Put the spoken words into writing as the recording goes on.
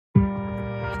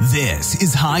This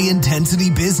is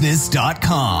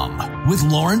HighIntensityBusiness.com with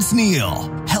Lawrence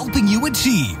Neal, helping you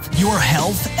achieve your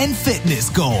health and fitness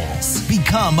goals.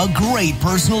 Become a great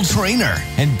personal trainer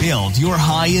and build your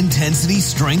high-intensity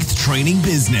strength training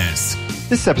business.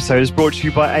 This episode is brought to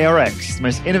you by ARX, the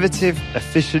most innovative,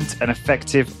 efficient, and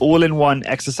effective all-in-one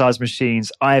exercise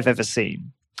machines I have ever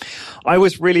seen. I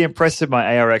was really impressed with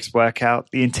my ARX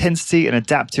workout. The intensity and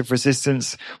adaptive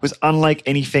resistance was unlike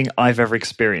anything I've ever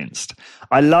experienced.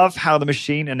 I love how the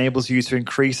machine enables you to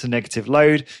increase the negative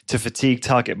load to fatigue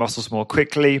target muscles more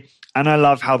quickly, and I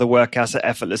love how the workouts are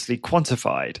effortlessly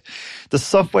quantified. The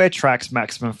software tracks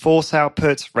maximum force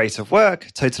output, rate of work,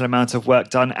 total amount of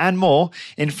work done, and more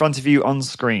in front of you on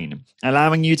screen,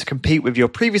 allowing you to compete with your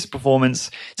previous performance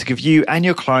to give you and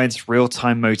your clients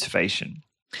real-time motivation.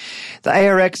 The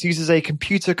ARX uses a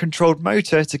computer-controlled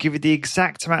motor to give you the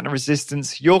exact amount of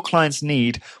resistance your clients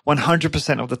need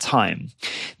 100% of the time.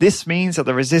 This means that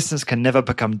the resistance can never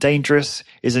become dangerous,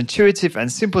 is intuitive and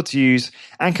simple to use,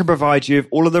 and can provide you with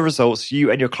all of the results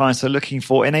you and your clients are looking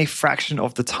for in a fraction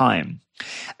of the time.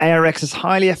 ARX is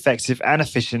highly effective and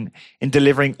efficient in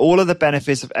delivering all of the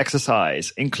benefits of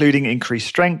exercise, including increased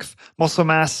strength, muscle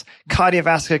mass,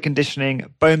 cardiovascular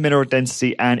conditioning, bone mineral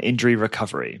density, and injury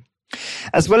recovery.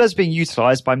 As well as being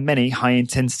utilized by many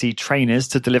high-intensity trainers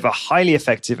to deliver highly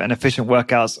effective and efficient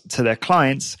workouts to their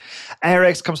clients,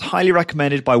 ARX comes highly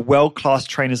recommended by world-class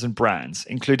trainers and brands,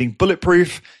 including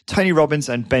Bulletproof, Tony Robbins,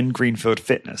 and Ben Greenfield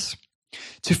Fitness.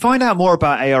 To find out more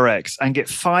about ARX and get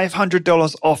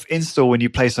 $500 off install when you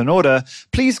place an order,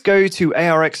 please go to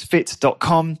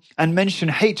arxfit.com and mention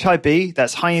HIB,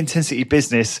 that's High Intensity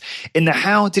Business, in the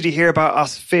How Did You Hear About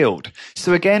Us field.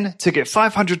 So again, to get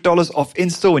 $500 off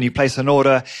install when you place an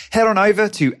order, head on over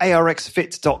to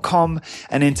arxfit.com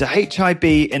and enter HIB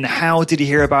in the How Did You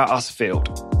Hear About Us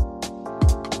field.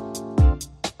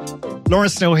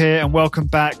 Lawrence Neal here, and welcome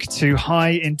back to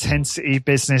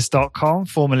HighIntensityBusiness.com,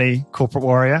 formerly Corporate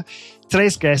Warrior.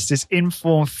 Today's guest is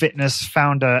Inform Fitness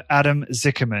founder Adam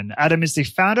Zickerman. Adam is the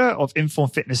founder of Inform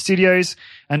Fitness Studios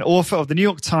and author of the New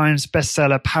York Times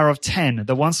bestseller Power of 10,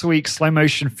 the once-a-week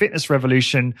slow-motion fitness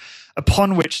revolution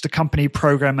upon which the company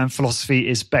program and philosophy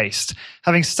is based.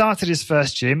 Having started his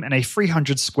first gym in a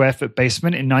 300-square-foot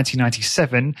basement in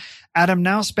 1997, Adam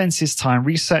now spends his time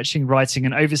researching, writing,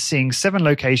 and overseeing 7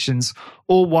 locations,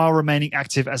 all while remaining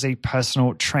active as a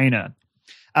personal trainer.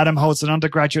 Adam holds an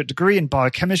undergraduate degree in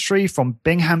biochemistry from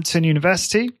Binghamton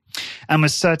University and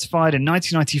was certified in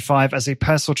 1995 as a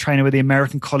personal trainer with the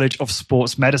American College of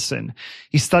Sports Medicine.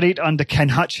 He studied under Ken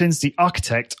Hutchins, the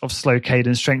architect of slow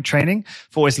cadence strength training,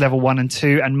 for his level 1 and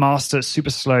 2 and master super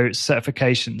slow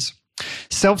certifications.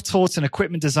 Self-taught in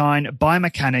equipment design,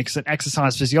 biomechanics, and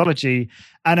exercise physiology,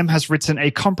 Adam has written a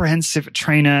comprehensive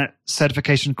trainer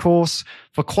certification course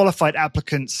for qualified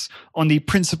applicants on the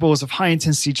principles of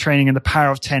high-intensity training and the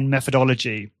Power of 10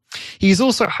 methodology. He is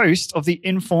also host of the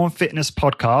Inform Fitness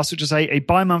podcast, which is a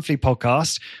bi-monthly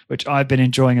podcast, which I've been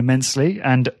enjoying immensely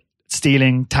and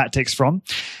stealing tactics from.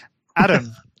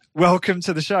 Adam, welcome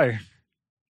to the show.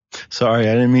 Sorry,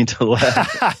 I didn't mean to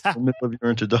laugh in the middle of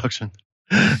your introduction.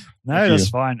 No, that's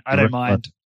fine. I don't mind.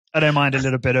 I don't mind a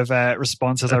little bit of a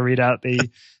response as I read out the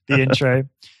intro.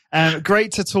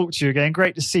 Great to talk to you again.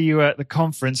 Great to see you at the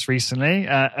conference recently,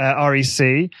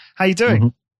 REC. How you doing? Mm-hmm.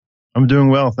 I'm doing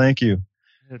well, thank you.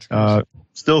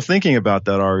 Still thinking about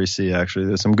that REC, actually.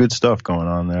 There's some good stuff going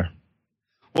on there.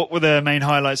 What were the main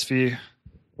highlights for you?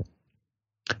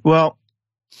 Well,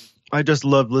 I just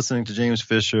loved listening to James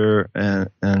Fisher and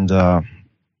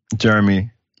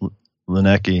Jeremy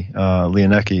Leonecki,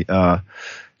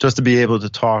 just to be able to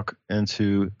talk and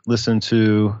to listen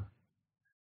to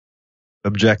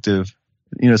objective.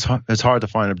 It's hard to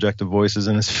find objective voices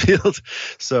in this field,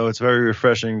 so it's very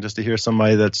refreshing just to hear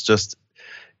somebody that's just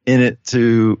in it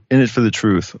for the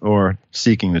truth, or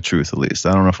seeking the truth at least.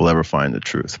 I don't know if we'll ever find the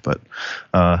truth, but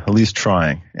at least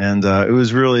trying. And it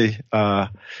was really it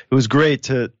was great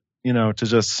to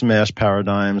just smash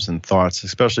paradigms and thoughts,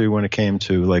 especially when it came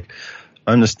to like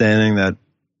understanding that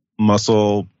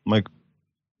muscle, like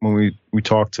when we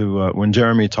talked to, when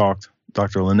Jeremy talked,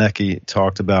 Dr. Leonecki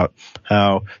talked about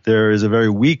how there is a very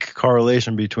weak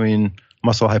correlation between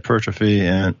muscle hypertrophy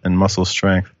and muscle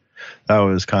strength. That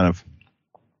was kind of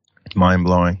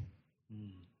mind-blowing.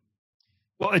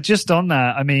 Well, just on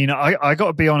that, I mean, I got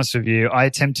to be honest with you. I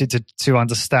attempted to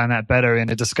understand that better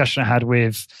in a discussion I had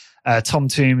with Tom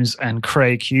Toombs and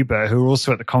Craig Huber, who were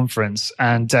also at the conference.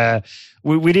 And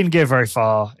we didn't get very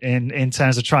far in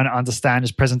terms of trying to understand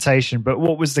his presentation. But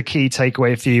what was the key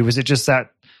takeaway for you? Was it just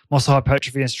that muscle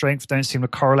hypertrophy and strength don't seem to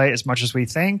correlate as much as we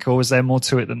think? Or was there more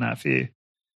to it than that for you?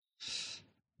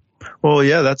 Well,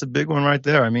 yeah, that's a big one right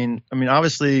there. I mean,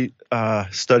 obviously,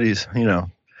 studies. I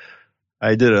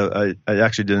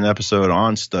actually did an episode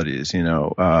on studies.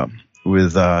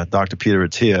 With Dr. Peter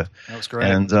Attia. That was great.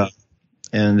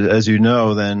 And as you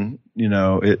know, then you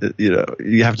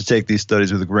have to take these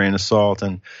studies with a grain of salt.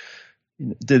 And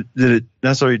did it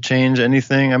necessarily change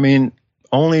anything? I mean,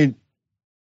 only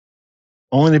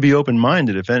to be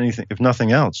open-minded, if anything, if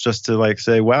nothing else, just to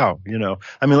say, wow,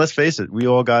 I mean, let's face it, we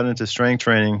all got into strength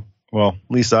training. Well,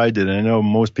 at least I did. And I know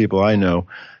most people I know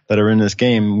that are in this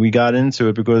game, we got into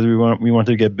it because we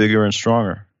wanted to get bigger and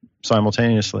stronger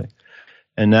simultaneously.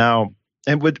 And now,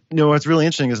 what's really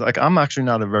interesting is I'm actually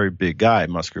not a very big guy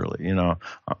muscularly,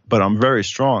 but I'm very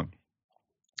strong.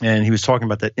 And he was talking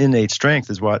about that innate strength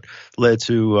is what led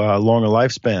to longer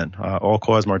lifespan,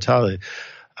 all-cause mortality.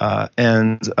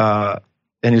 And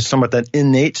he was talking about that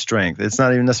innate strength. It's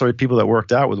not even necessarily people that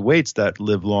worked out with weights that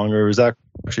live longer. It was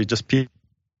actually just people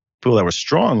that were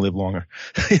strong live longer.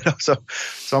 So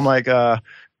I'm like, I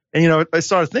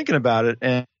started thinking about it,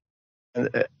 and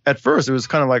at first it was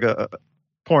kind of like a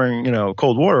pouring,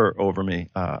 cold water over me.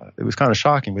 It was kind of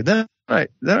shocking. But then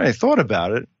I thought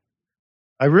about it.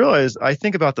 I realized I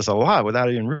think about this a lot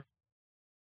without even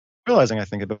realizing I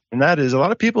think about it. And that is, a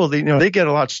lot of people, they get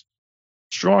a lot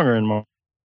stronger. And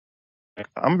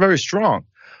I'm very strong,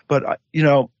 but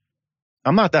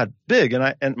I'm not that big,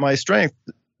 and my strength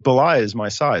belies my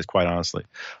size. Quite honestly,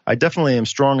 I definitely am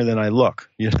stronger than I look.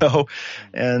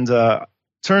 And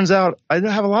turns out I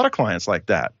have a lot of clients like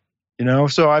that.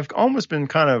 So I've almost been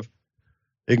kind of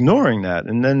ignoring that.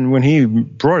 And then when he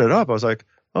brought it up, I was like,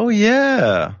 oh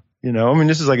yeah.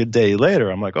 This is like a day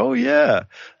later. I'm like, oh yeah.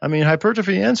 I mean,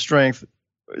 hypertrophy and strength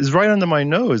is right under my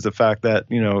nose. The fact that,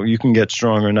 you can get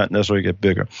stronger and not necessarily get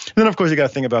bigger. And then of course you got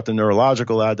to think about the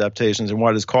neurological adaptations and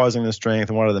what is causing the strength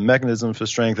and what are the mechanisms for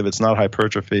strength if it's not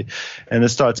hypertrophy. And it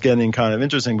starts getting kind of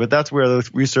interesting, but that's where the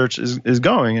research is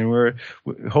going. And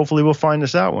hopefully we'll find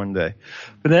this out one day.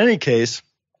 But in any case,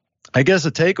 I guess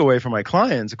a takeaway for my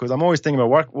clients, because I'm always thinking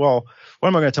about what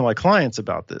am I going to tell my clients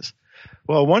about this?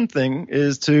 Well, one thing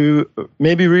is to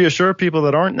maybe reassure people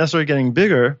that aren't necessarily getting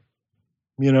bigger,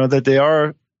 that they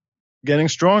are getting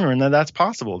stronger, and that's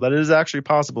possible. That it is actually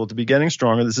possible to be getting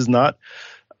stronger. This is not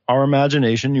our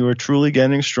imagination. You are truly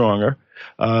getting stronger,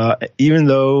 even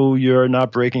though you're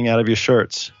not breaking out of your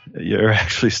shirts. You're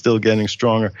actually still getting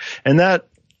stronger. And that,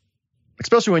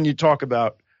 especially when you talk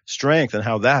about strength and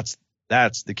how that's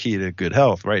the key to good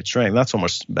health, right? Strength, not so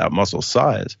much about muscle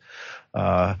size.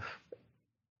 Matter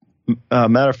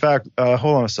of fact,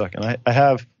 hold on a second. I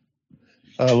have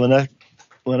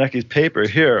Linecki's paper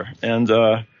here, and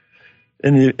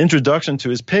in the introduction to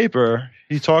his paper,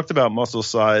 he talked about muscle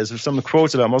size. There's some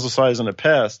quotes about muscle size in the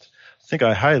past. I think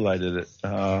I highlighted it.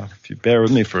 If you bear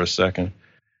with me for a second.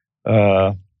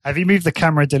 Have you moved the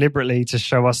camera deliberately to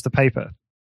show us the paper?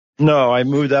 No, I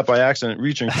moved that by accident,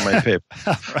 reaching for my paper.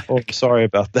 Right. Oh, sorry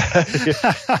about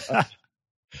that.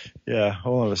 Yeah,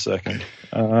 hold on a second.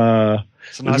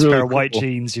 It's a nice pair of white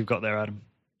jeans you've got there, Adam.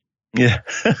 Yeah.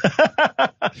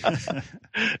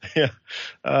 Yeah.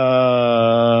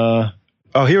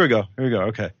 Here we go.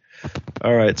 Okay.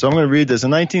 All right. So I'm going to read this.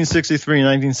 In 1963 and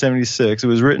 1976, it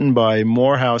was written by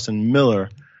Morehouse and Miller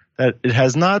that it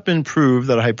has not been proved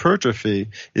that hypertrophy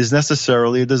is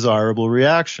necessarily a desirable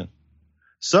reaction.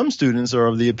 Some students are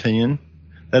of the opinion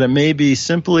that it may be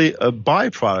simply a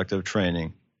byproduct of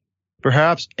training,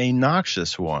 perhaps a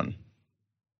noxious one.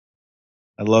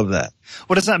 I love that.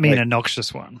 What does that mean, a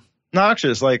noxious one?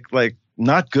 Noxious, like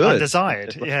not good.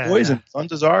 Undesired, like poison, yeah.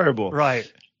 Undesirable.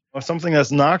 Right. Or something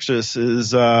that's noxious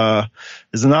is not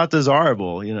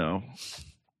desirable,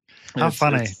 How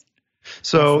funny.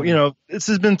 This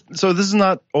is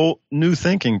not new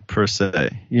thinking per se.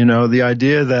 The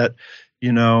idea that,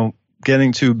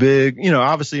 getting too big,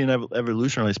 obviously,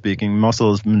 evolutionarily speaking,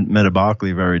 muscle is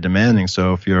metabolically very demanding.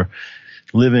 So if you're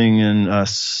living in,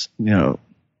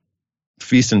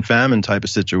 feast and famine type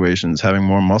of situations, having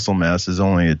more muscle mass is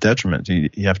only a detriment. You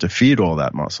have to feed all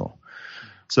that muscle.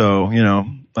 So,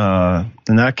 in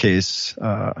that case,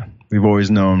 we've always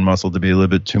known muscle to be a little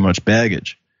bit too much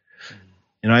baggage.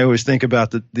 I always think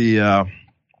about I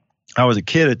was a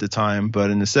kid at the time,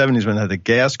 but in the 70s when they had the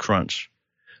gas crunch,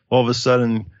 all of a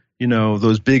sudden,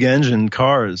 those big engine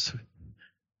cars,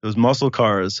 those muscle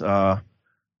cars,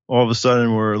 all of a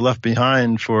sudden were left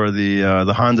behind for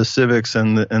the Honda Civics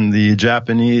and the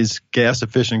Japanese gas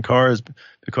efficient cars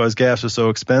because gas was so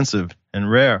expensive and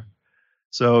rare.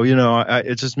 So,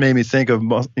 it just made me think of,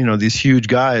 these huge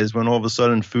guys when all of a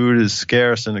sudden food is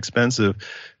scarce and expensive.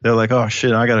 They're like, oh,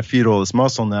 shit, I got to feed all this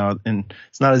muscle now. And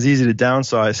it's not as easy to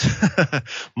downsize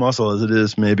muscle as it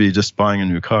is maybe just buying a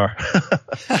new car.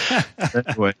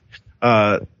 Anyway,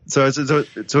 so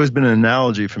it's always been an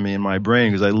analogy for me in my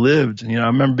brain because I lived, I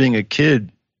remember being a kid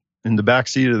in the back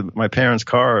seat of my parents'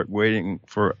 car waiting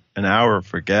for an hour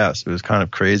for gas. It was kind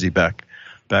of crazy back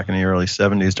in the early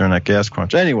 70s during that gas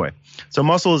crunch. Anyway, so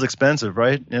muscle is expensive,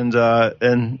 right? And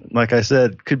like I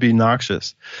said, could be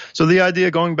noxious. So the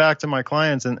idea, going back to my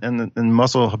clients and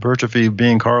muscle hypertrophy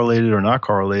being correlated or not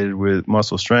correlated with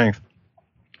muscle strength,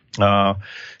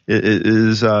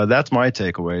 is that's my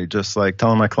takeaway. Just like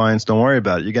telling my clients, don't worry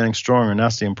about it. You're getting stronger, and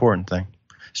that's the important thing.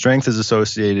 Strength is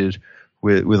associated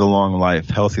with a long life,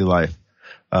 healthy life,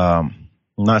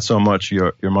 not so much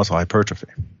your muscle hypertrophy.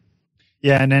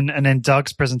 Yeah, and then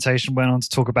Doug's presentation went on to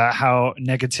talk about how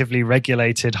negatively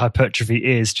regulated hypertrophy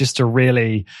is, just to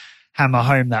really hammer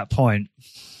home that point.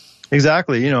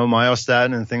 Exactly.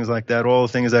 Myostatin and things like that, all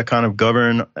the things that kind of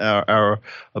govern our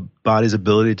body's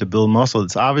ability to build muscle.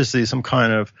 It's obviously some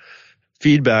kind of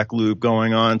feedback loop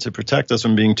going on to protect us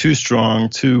from being too strong,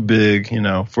 too big,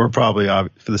 for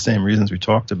the same reasons we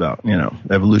talked about.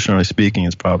 Evolutionarily speaking,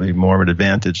 it's probably more of an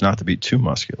advantage not to be too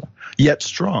muscular, yet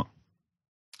strong.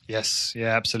 Yes,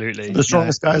 yeah, absolutely. The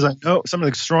strongest guys I know, some of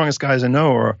the strongest guys I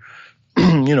know are,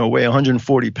 weigh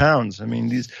 140 pounds. I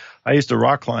mean, I used to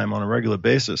rock climb on a regular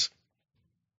basis.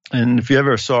 And if you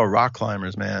ever saw rock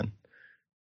climbers, man,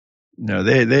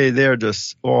 they're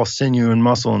just all sinew and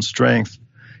muscle and strength,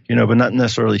 but not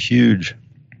necessarily huge,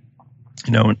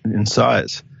 in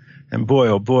size. And boy,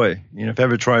 oh boy, if you've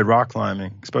ever tried rock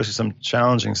climbing, especially some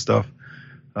challenging stuff,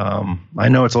 I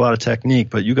know it's a lot of technique,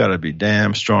 but you got to be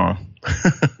damn strong.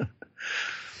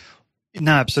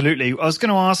 No, absolutely. I was going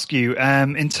to ask you,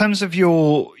 in terms of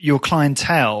your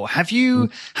clientele, have you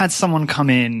had someone come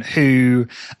in who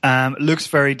looks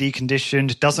very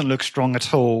deconditioned, doesn't look strong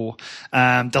at all,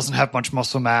 doesn't have much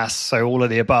muscle mass, so all of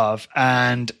the above,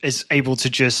 and is able to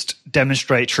just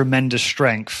demonstrate tremendous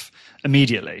strength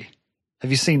immediately? Have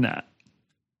you seen that?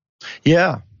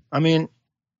 Yeah. I mean,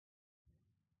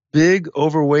 big,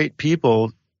 overweight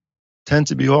people tend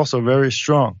to be also very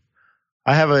strong.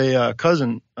 I have a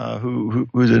cousin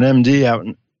who's an MD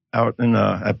out in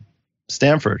at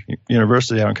Stanford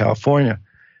University out in California.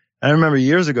 And I remember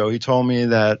years ago he told me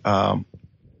that a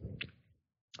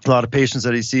lot of patients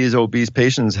that he sees, obese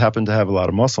patients, happen to have a lot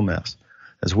of muscle mass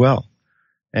as well.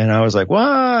 And I was like,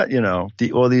 what?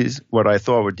 All these what I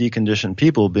thought were deconditioned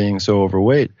people being so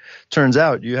overweight. Turns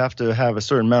out you have to have a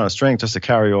certain amount of strength just to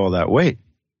carry all that weight.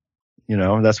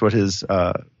 That's what his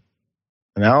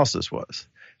analysis was.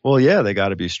 Well, yeah, they got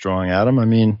to be strong, Adam. I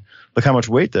mean, look how much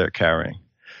weight they're carrying.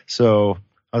 So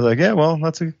I was like, yeah, well,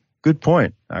 that's a good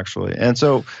point, actually. And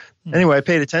so anyway, I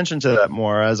paid attention to that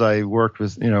more as I worked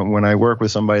with, when I work with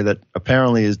somebody that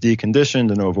apparently is deconditioned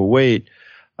and overweight,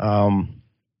 and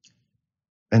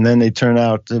then they turn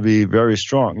out to be very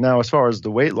strong. Now, as far as the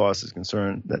weight loss is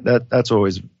concerned, that's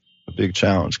always a big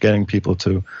challenge, getting people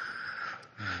to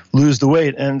lose the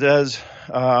weight. And as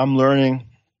I'm learning,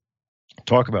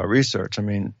 talk about research. I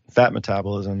mean, fat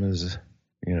metabolism is,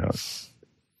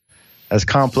 as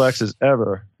complex as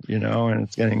ever, and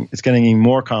it's getting even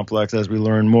more complex as we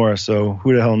learn more. So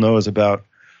who the hell knows about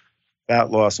fat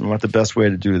loss and what the best way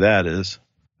to do that is?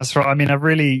 That's right. I mean, I've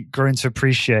really grown to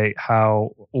appreciate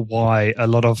why a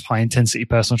lot of high intensity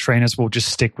personal trainers will just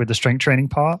stick with the strength training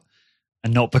part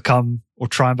and not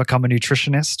try and become a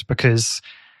nutritionist, because,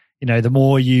 the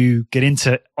more you get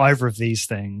into either of these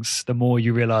things, the more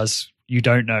you realize you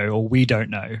don't know, or we don't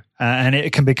know. And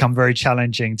it can become very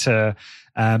challenging to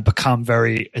become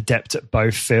very adept at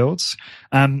both fields.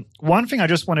 One thing I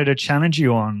just wanted to challenge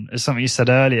you on is something you said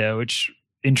earlier, which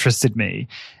interested me,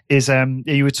 is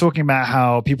you were talking about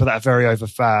how people that are very over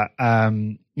fat,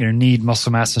 need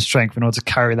muscle mass and strength in order to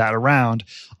carry that around.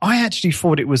 I actually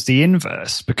thought it was the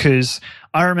inverse, because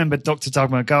I remember Dr.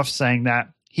 Doug McGuff saying that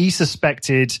he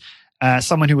suspected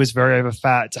someone who was very over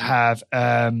fat to have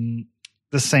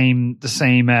the same,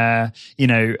 a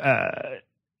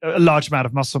large amount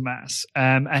of muscle mass.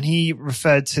 And he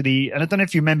referred to and I don't know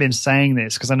if you remember him saying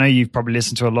this, because I know you've probably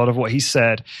listened to a lot of what he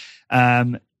said.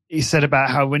 He said about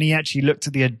how when he actually looked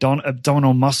at the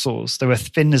abdominal muscles, they were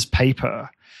thin as paper.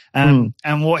 And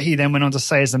what he then went on to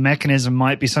say is the mechanism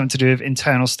might be something to do with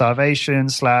internal starvation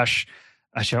 /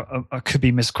 actually, I could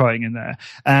be misquoting in there,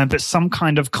 but some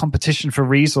kind of competition for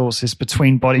resources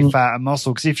between body fat and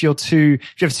muscle. Because if you have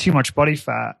too much body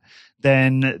fat,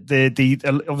 then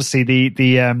obviously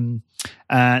the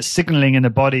signaling in the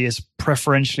body is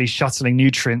preferentially shuttling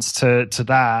nutrients to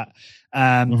that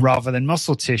rather than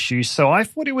muscle tissue. So I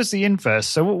thought it was the inverse.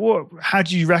 So how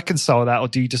do you reconcile that, or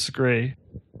do you disagree?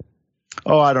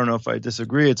 Oh, I don't know if I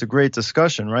disagree. It's a great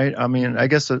discussion, right? I mean, I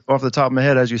guess off the top of my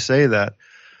head, as you say that,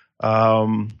 our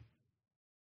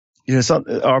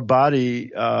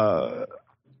body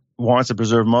wants to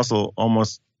preserve muscle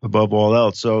almost above all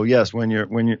else. So yes,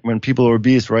 when people are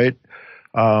obese, right,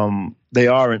 they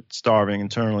aren't starving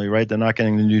internally, right? They're not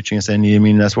getting the nutrients they need. I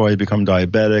mean, that's why you become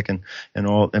diabetic and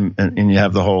you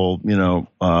have the whole,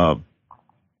 what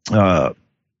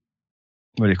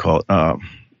do you call it?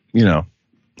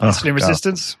 Insulin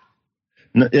resistance?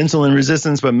 Insulin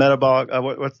resistance, but metabolic.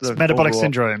 What's the metabolic overall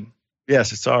syndrome?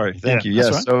 Yes, sorry. Thank you.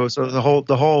 Yes. Right. So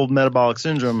the whole metabolic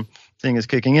syndrome thing is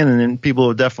kicking in, and then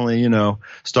people are definitely,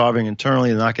 starving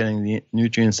internally and not getting the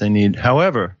nutrients they need.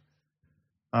 However,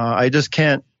 I just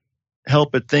can't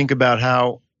help but think about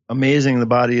how amazing the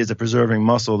body is at preserving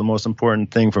muscle, the most important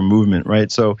thing for movement,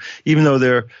 right? So even though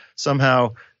they're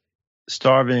somehow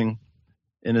starving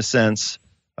in a sense,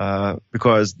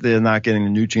 because they're not getting the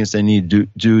nutrients they need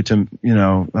due to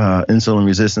insulin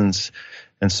resistance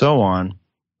and so on,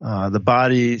 the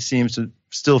body seems to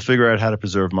still figure out how to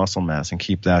preserve muscle mass and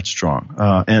keep that strong.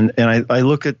 And I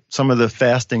look at some of the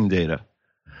fasting data.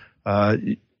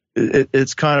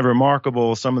 It's kind of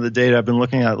remarkable, some of the data I've been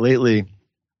looking at lately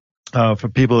for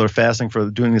people that are fasting, for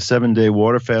doing the 7-day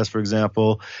water fast, for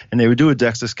example, and they would do a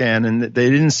DEXA scan, and they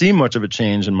didn't see much of a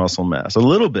change in muscle mass. A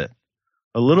little bit,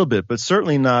 but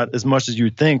certainly not as much as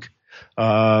you'd think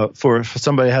for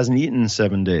somebody who hasn't eaten in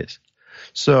 7 days.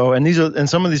 So, and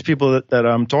some of these people that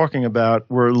I'm talking about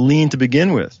were lean to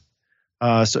begin with.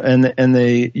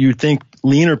 You'd think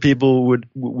leaner people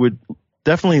would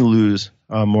definitely lose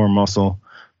more muscle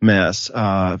mass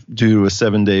due to a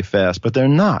 7-day fast, but they're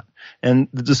not. And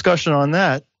the discussion on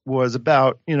that was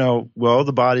about,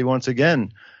 the body once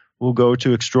again will go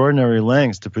to extraordinary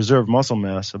lengths to preserve muscle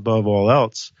mass above all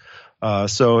else.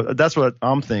 So that's what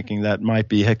I'm thinking that might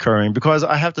be occurring, because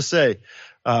I have to say,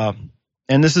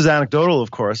 and this is anecdotal,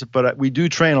 of course, but we do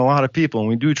train a lot of people, and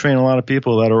we do train a lot of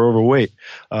people that are overweight.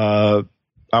 I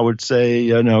would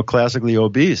say, classically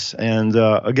obese. And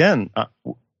again,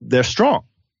 they're strong.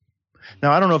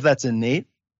 Now, I don't know if that's innate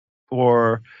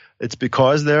or it's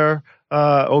because they're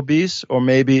obese, or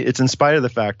maybe it's in spite of the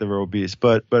fact that they're obese.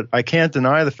 But I can't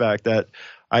deny the fact that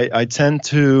I tend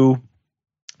to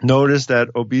notice that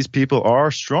obese people are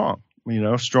strong.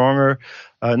 Stronger.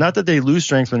 Not that they lose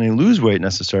strength when they lose weight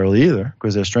necessarily either,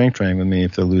 because they're strength training with me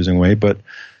if they're losing weight, but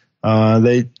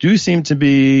they do seem to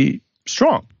be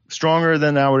stronger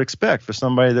than I would expect for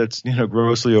somebody that's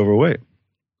grossly overweight.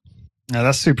 No,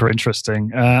 that's super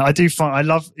interesting. I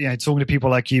love talking to people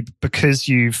like you, because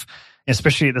you've,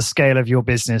 especially at the scale of your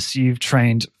business, you've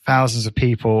trained thousands of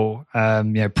people,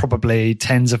 probably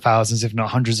tens of thousands, if not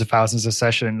hundreds of thousands of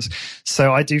sessions.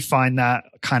 So I do find that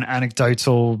kind of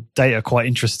anecdotal data quite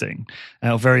interesting,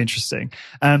 very interesting.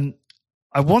 I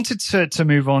wanted to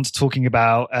move on to talking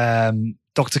about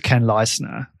Dr. Ken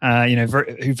Leistner,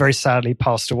 who very sadly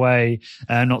passed away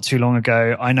not too long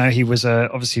ago. I know he was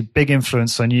obviously a big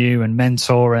influence on you and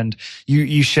mentor, and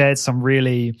you shared some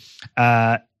really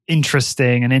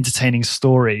interesting and entertaining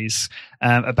stories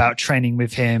about training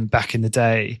with him back in the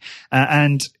day.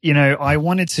 I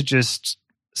wanted to just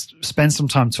spend some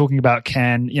time talking about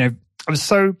Ken. I was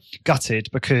so gutted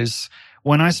because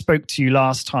when I spoke to you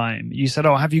last time, you said,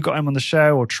 "Oh, have you got him on the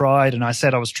show or tried?" And I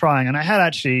said I was trying, and I had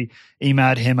actually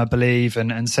emailed him, I believe,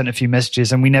 and sent a few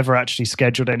messages, and we never actually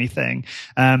scheduled anything.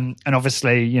 And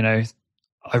obviously, I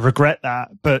regret that.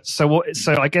 But so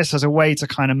I guess as a way to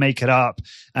kind of make it up,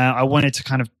 I wanted to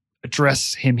kind of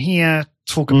address him here,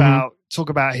 talk about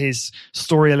his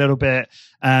story a little bit,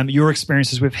 your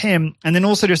experiences with him, and then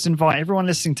also just invite everyone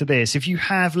listening to this, if you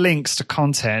have links to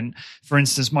content. For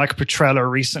instance, Mike Petrella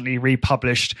recently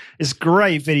republished this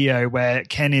great video where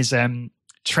Ken is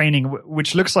training,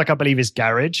 which looks like, I believe, his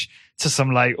garage, to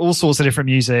some like all sorts of different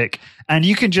music. And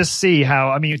you can just see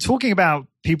how, talking about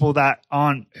people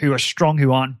who are strong,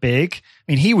 who aren't big.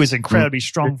 He was incredibly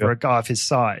strong for a guy of his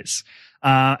size.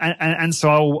 And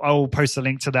so I'll post a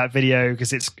link to that video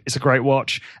because it's a great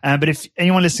watch. But if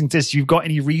anyone listening to this, you've got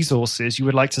any resources you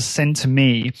would like to send to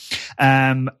me,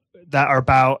 that are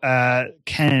about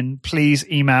Ken, please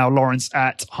email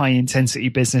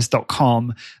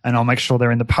lawrence@highintensitybusiness.com, and I'll make sure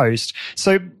they're in the post.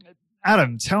 So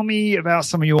Adam, tell me about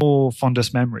some of your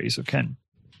fondest memories of Ken.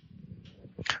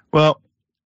 Well,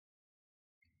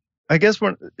 I guess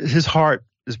his heart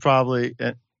is probably,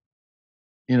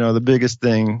 the biggest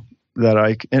thing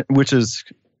that which is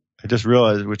I just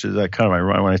realized, which is kind of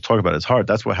ironic when I talk about his heart,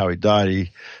 that's how he died.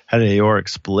 He had an aortic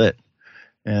split.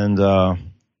 And,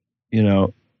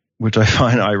 which I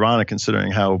find ironic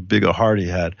considering how big a heart he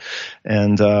had.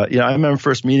 And, I remember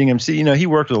first meeting him. See, he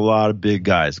worked with a lot of big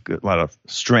guys, a lot of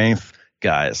strength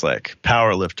guys like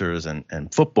power lifters and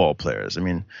football players. I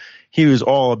mean, he was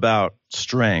all about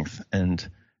strength and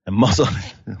muscle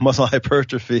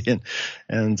hypertrophy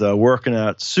and working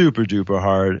out super duper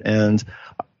hard. And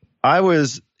I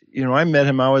was, I met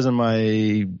him, I was in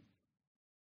my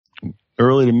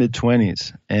early to mid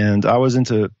 20s, and I was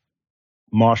into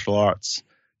martial arts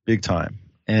big time.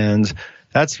 And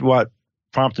that's what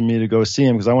prompted me to go see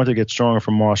him, because I wanted to get stronger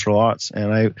from martial arts.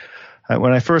 And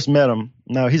when I first met him,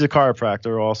 now he's a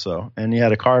chiropractor also, and he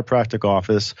had a chiropractic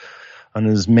office on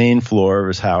his main floor of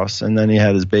his house, and then he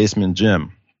had his basement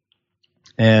gym.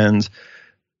 And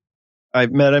I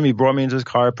met him, he brought me into his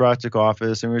chiropractic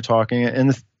office, and we were talking,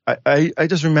 and I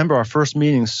just remember our first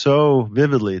meeting so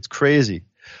vividly. It's crazy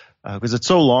because it's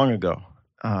so long ago.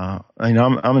 I'm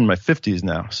in my 50s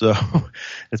now, so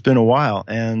it's been a while.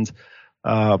 And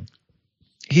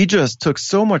he just took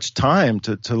so much time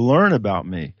to learn about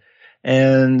me.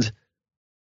 And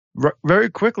very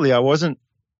quickly, I wasn't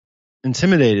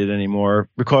intimidated anymore,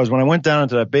 because when I went down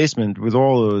into that basement with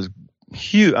all those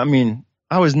huge,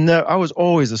 I was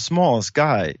always the smallest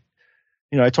guy.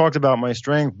 I talked about my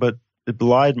strength, but it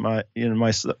belied my, I'm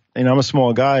a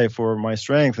small guy for my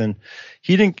strength. And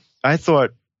I thought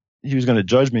he was going to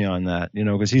judge me on that,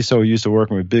 because he's so used to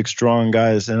working with big, strong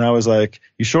guys. And I was like,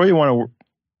 you sure you want to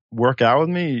work out with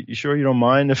me? You sure you don't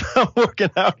mind if I'm working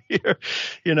out here?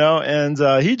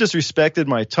 And he just respected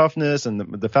my toughness and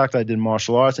the fact that I did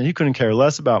martial arts, and he couldn't care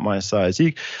less about my size.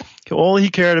 All he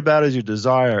cared about is your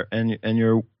desire and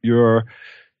your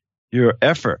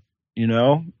effort,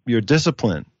 your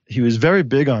discipline. He was very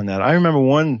big on that. I remember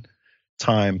one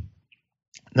time,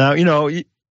 now,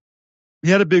 he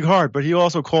had a big heart, but he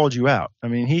also called you out.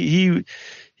 He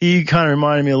kind of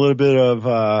reminded me a little bit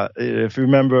of, if you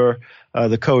remember,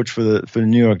 the coach for the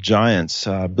New York Giants,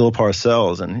 Bill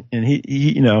Parcells, and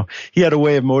he had a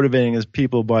way of motivating his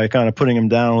people by kind of putting him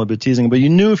down a little bit, teasing him. But you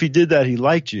knew if he did that, he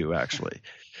liked you, actually.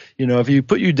 If he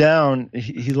put you down,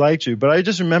 he liked you. But I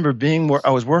just remember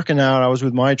I was working out, I was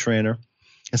with my trainer,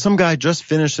 and some guy just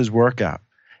finished his workout.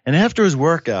 And after his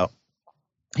workout,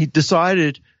 he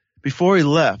decided before he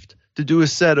left to do a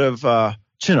set of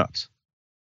chin-ups.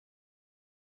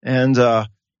 And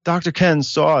Dr. Ken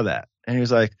saw that, and he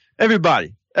was like,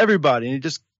 everybody. And he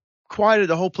just quieted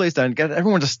the whole place down and got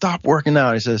everyone to stop working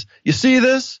out. He says, you see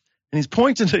this? And he's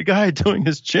pointing to the guy doing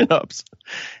his chin-ups.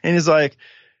 And he's like,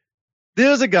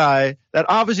 there's a guy that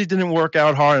obviously didn't work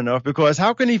out hard enough, because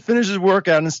how can he finish his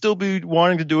workout and still be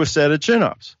wanting to do a set of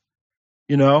chin-ups?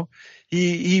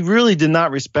 He really did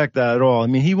not respect that at all.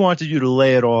 He wanted you to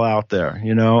lay it all out there,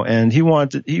 and he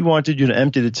wanted you to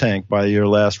empty the tank by your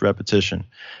last repetition.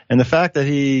 And the fact that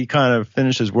he kind of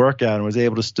finished his workout and was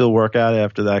able to still work out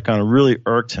after that kind of really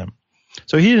irked him.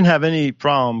 So he didn't have any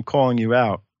problem calling you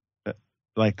out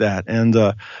like that. And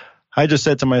I just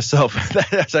said to myself, I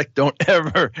was like, don't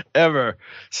ever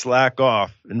slack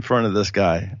off in front of this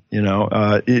guy. And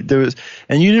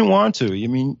you didn't want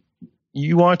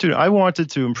to. I wanted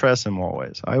to impress him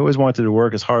always. I always wanted to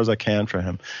work as hard as I can for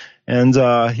him. And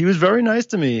he was very nice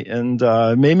to me, and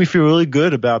made me feel really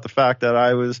good about the fact that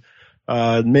I was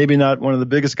maybe not one of the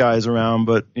biggest guys around,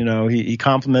 but, he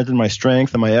complimented my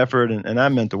strength and my effort, and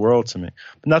that meant the world to me.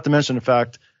 But not to mention the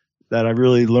fact that I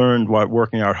really learned what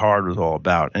working out hard was all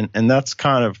about. And that's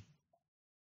kind of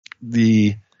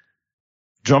the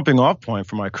jumping off point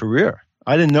for my career.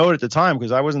 I didn't know it at the time,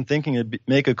 because I wasn't thinking to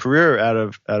make a career out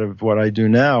of what I do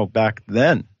now back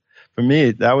then. For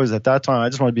me, that was at that time, I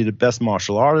just wanted to be the best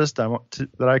martial artist that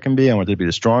I can be. I wanted to be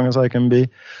the strongest I can be.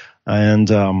 And,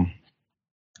 who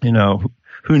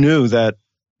knew that,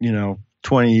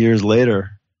 20 years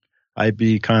later, I'd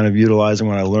be kind of utilizing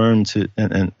what I learned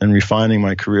and refining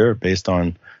my career based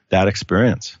on that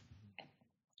experience.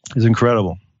 It's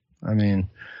incredible.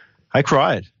 I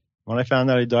cried. When I found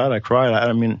out he died, I cried.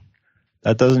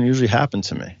 That doesn't usually happen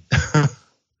to me.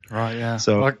 Right, yeah.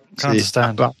 So I can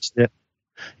understand.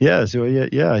 Yeah,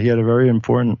 he had a very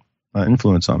important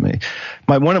influence on me.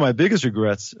 One of my biggest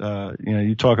regrets,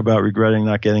 you talk about regretting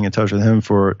not getting in touch with him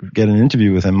for getting an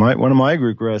interview with him. One of my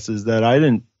regrets is that I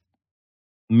didn't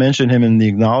mention him in the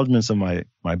acknowledgments of my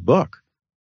book.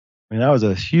 That was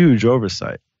a huge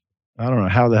oversight. I don't know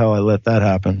how the hell I let that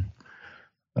happen.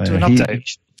 Do an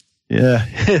update. Yeah,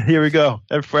 here we go.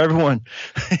 For everyone,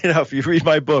 if you read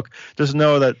my book, just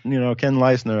know that, Ken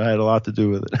Leistner had a lot to do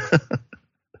with it.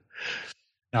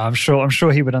 No, I'm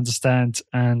sure he would understand.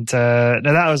 And no,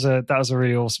 that was a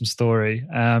really awesome story.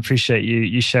 Appreciate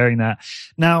you sharing that.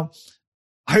 Now,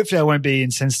 hopefully, I won't be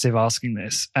insensitive asking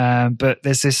this, but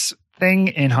there's this thing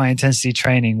in high intensity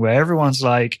training where everyone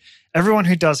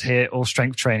who does HIIT or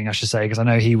strength training, I should say, because I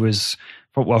know he was,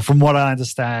 well, from what I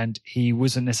understand, he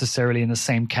wasn't necessarily in the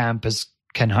same camp as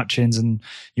Ken Hutchins, and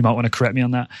you might want to correct me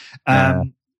on that.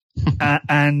 And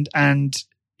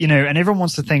everyone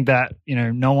wants to think that,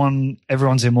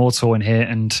 everyone's immortal in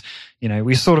HIIT. And,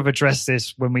 we sort of addressed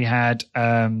this when we had,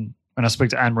 when I spoke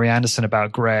to Anne-Marie Anderson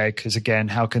about Greg, because again,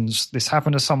 how can this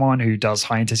happen to someone who does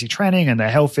high intensity training and they're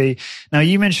healthy? Now,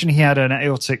 you mentioned he had an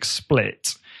aortic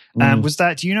split.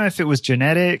 Do you know if it was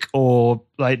genetic or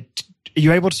are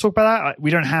you able to talk about that?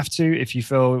 We don't have to. If you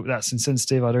feel that's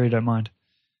insensitive, I really don't mind.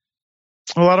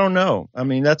 Well, I don't know. I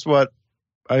mean, that's what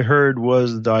I heard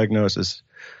was the diagnosis.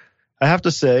 I have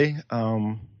to say,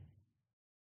 I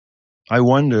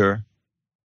wonder,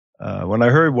 when I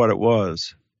heard what it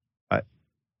was,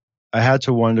 I had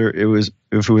to wonder if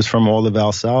it was from all the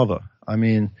Valsalva. I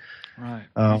mean, right.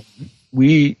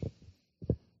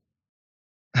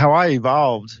 How I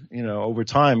evolved, over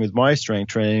time with my strength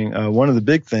training, one of the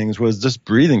big things was just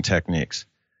breathing techniques.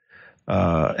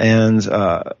 And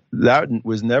that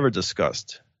was never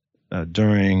discussed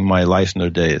during my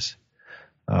Leistner days.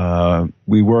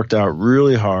 We worked out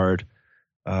really hard.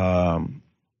 Going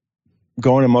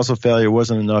to muscle failure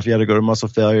wasn't enough. You had to go to muscle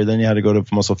failure, then you had to go to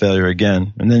muscle failure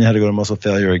again, and then you had to go to muscle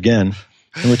failure again.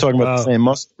 And we're talking about the same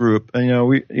muscle group. And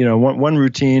one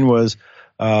routine was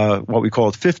what we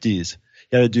called 50s.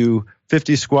 You had to do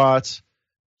 50 squats,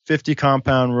 50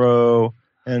 compound row,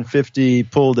 and 50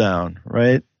 pull down,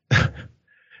 right?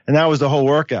 And that was the whole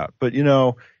workout. But you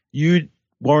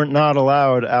weren't not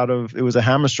allowed it was a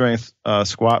hammer strength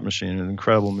squat machine, an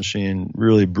incredible machine,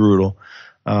 really brutal.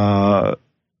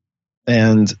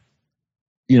 And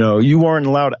you weren't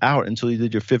allowed out until you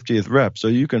did your 50th rep. So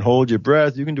you can hold your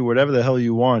breath, you can do whatever the hell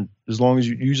you want, as long as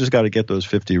you just got to get those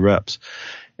 50 reps.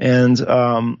 And,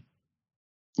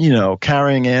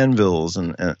 carrying anvils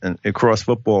and across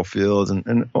football fields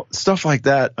and stuff like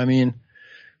that. I mean,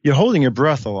 you're holding your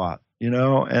breath a lot, and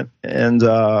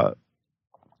the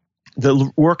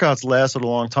workouts lasted a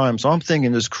long time. So I'm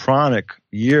thinking this chronic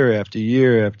year after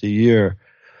year after year.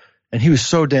 And he was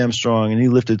so damn strong, and he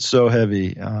lifted so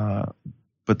heavy.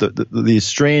 But the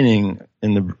straining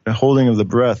and the holding of the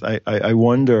breath, I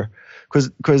wonder,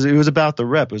 because it was about the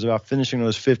rep. It was about finishing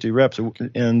those 50 reps.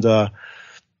 And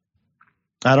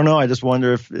I don't know. I just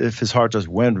wonder if his heart just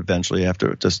went eventually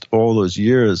after just all those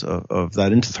years of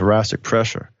that intrathoracic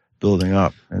pressure building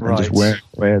up and just wearing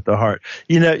away at the heart.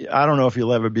 I don't know if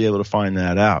you'll ever be able to find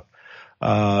that out.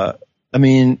 I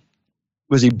mean,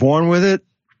 was he born with it?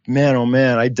 Man, oh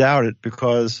man, I doubt it,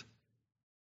 because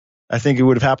I think it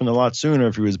would have happened a lot sooner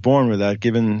if he was born with that,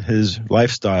 given his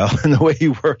lifestyle and the way he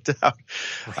worked out.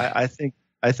 I think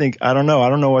I don't know. I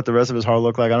don't know what the rest of his heart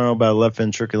looked like. I don't know about left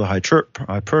ventricular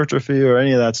hypertrophy or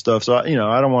any of that stuff. So I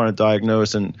don't want to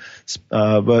diagnose.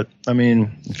 But I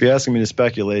mean, if you're asking me to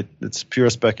speculate, it's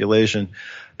pure speculation.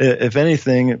 If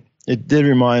anything, it did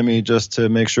remind me just to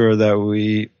make sure that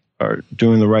we are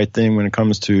doing the right thing when it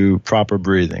comes to proper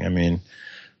breathing. I mean,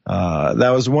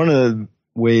 that was one of the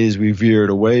ways we veered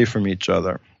away from each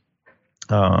other,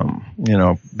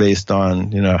 based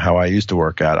on, how I used to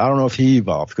work out. I don't know if he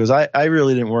evolved, because I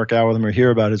really didn't work out with him or hear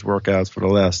about his workouts for the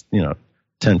last,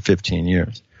 10, 15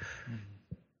 years.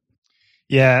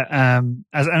 Yeah.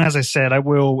 As I said, I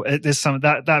will, there's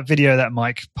that video that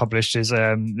Mike published is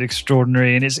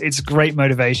extraordinary, and it's great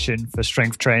motivation for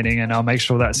strength training, and I'll make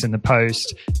sure that's in the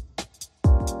post.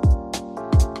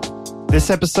 This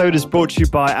episode is brought to you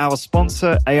by our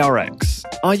sponsor, ARX.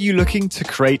 Are you looking to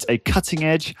create a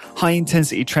cutting-edge,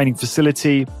 high-intensity training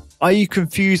facility? Are you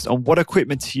confused on what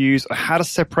equipment to use or how to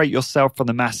separate yourself from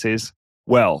the masses?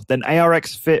 Well, then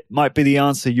ARX Fit might be the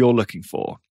answer you're looking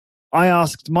for. I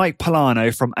asked Mike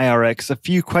Polano from ARX a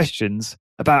few questions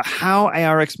about how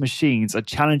ARX machines are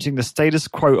challenging the status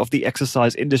quo of the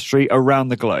exercise industry around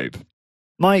the globe.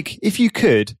 Mike, if you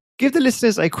could, give the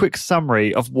listeners a quick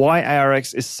summary of why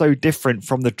ARX is so different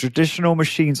from the traditional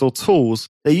machines or tools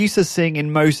they're used to seeing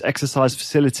in most exercise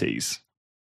facilities.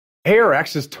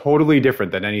 ARX is totally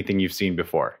different than anything you've seen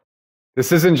before.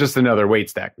 This isn't just another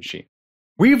weight stack machine.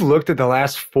 We've looked at the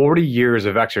last 40 years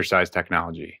of exercise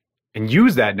technology and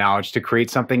used that knowledge to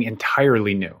create something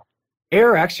entirely new.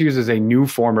 ARX uses a new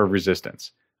form of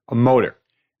resistance, a motor,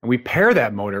 and we pair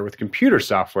that motor with computer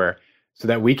software so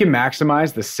that we can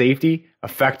maximize the safety,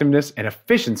 effectiveness, and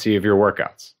efficiency of your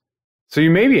workouts. So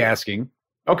you may be asking,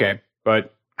 okay,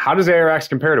 but how does ARX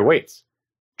compare to weights?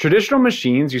 Traditional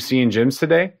machines you see in gyms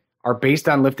today are based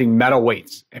on lifting metal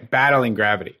weights and battling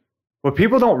gravity. What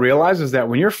people don't realize is that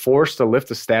when you're forced to lift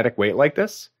a static weight like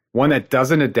this, one that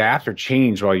doesn't adapt or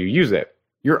change while you use it,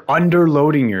 you're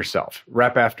underloading yourself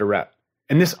rep after rep.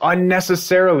 And this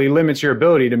unnecessarily limits your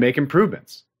ability to make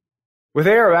improvements. With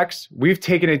ARX, we've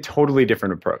taken a totally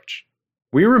different approach.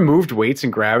 We removed weights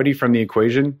and gravity from the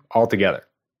equation altogether.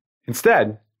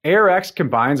 Instead, ARX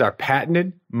combines our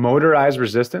patented motorized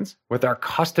resistance with our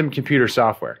custom computer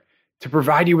software to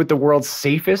provide you with the world's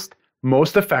safest,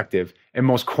 most effective, and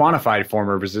most quantified form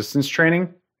of resistance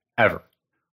training ever.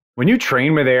 When you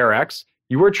train with ARX,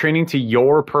 you are training to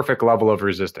your perfect level of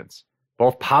resistance,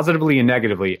 both positively and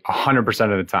negatively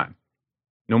 100% of the time.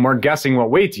 No more guessing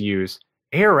what weight to use.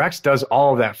 ARX does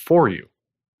all of that for you,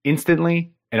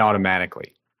 instantly and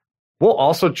automatically. We'll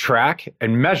also track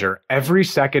and measure every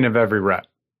second of every rep,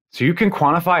 so you can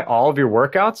quantify all of your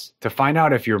workouts to find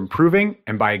out if you're improving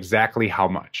and by exactly how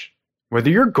much. Whether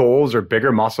your goals are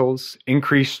bigger muscles,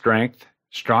 increased strength,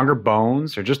 stronger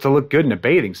bones, or just to look good in a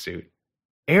bathing suit,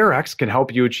 ARX can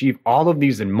help you achieve all of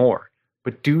these and more,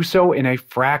 but do so in a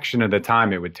fraction of the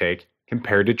time it would take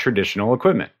compared to traditional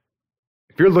equipment.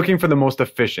 If you're looking for the most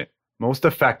efficient, most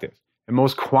effective, and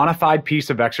most quantified piece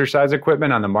of exercise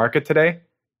equipment on the market today,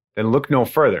 then look no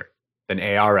further than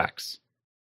ARX.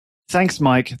 Thanks,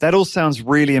 Mike. That all sounds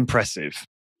really impressive.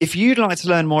 If you'd like to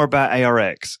learn more about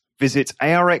ARX, visit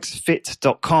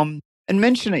arxfit.com and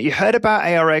mention that you heard about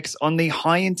ARX on the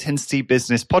High Intensity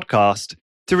Business podcast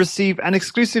to receive an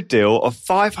exclusive deal of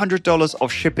 $500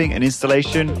 off shipping and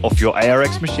installation of your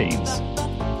ARX machines.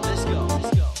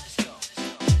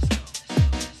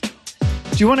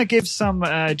 Do you want to give some,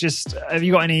 have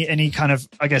you got any kind of,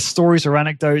 I guess, stories or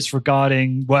anecdotes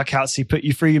regarding workouts he put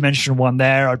you through? You mentioned one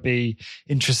there. I'd be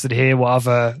interested to hear what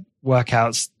other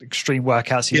workouts, extreme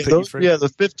workouts he put you through. Yeah, the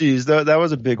 50s, that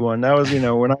was a big one. That was,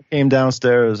 when I came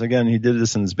downstairs, again, he did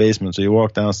this in his basement. So you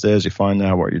walk downstairs, you find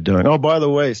out what you're doing. Oh, by the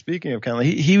way, speaking of Ken,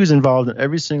 he was involved in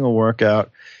every single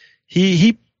workout.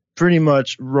 He pretty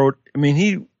much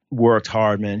he worked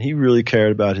hard, man. He really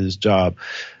cared about his job.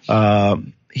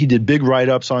 He did big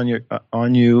write-ups on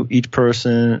you, each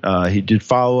person. He did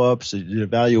follow-ups, he did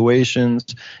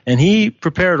evaluations, and he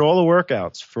prepared all the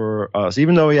workouts for us.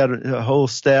 Even though he had a whole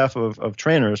staff of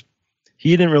trainers,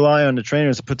 he didn't rely on the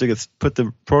trainers to put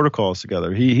the protocols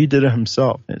together. He did it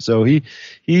himself. And so he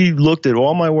looked at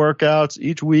all my workouts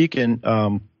each week,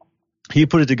 and he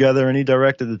put it together, and he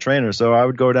directed the trainer. So I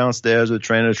would go downstairs with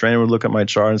the trainer would look at my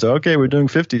chart and say, okay, we're doing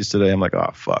 50s today. I'm like,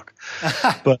 oh, fuck.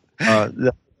 But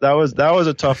that was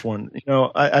a tough one.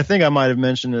 I think I might have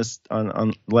mentioned this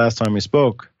on last time we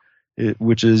spoke,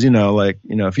 which is, if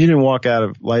you didn't walk out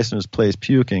of Leistner's place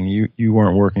puking, you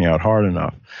weren't working out hard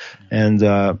enough.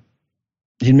 And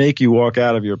he'd make you walk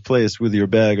out of your place with your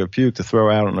bag of puke to throw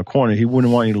out in the corner. He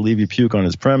wouldn't want you to leave your puke on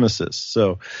his premises.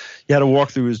 So you had to walk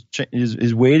through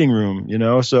his waiting room,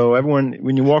 So everyone,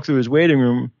 when you walk through his waiting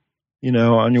room,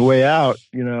 on your way out,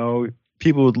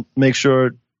 people would make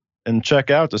sure and check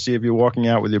out to see if you're walking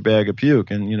out with your bag of puke.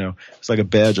 And, it's like a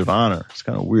badge of honor. It's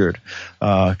kind of weird.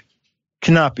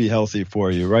 Cannot be healthy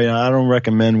for you, right? I don't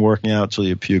recommend working out till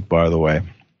you puke, by the way.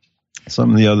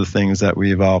 Some of the other things that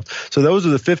we evolved. So those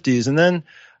are the 50s. And then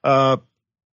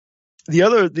the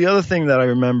other thing that I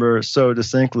remember so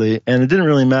distinctly, and it didn't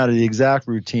really matter the exact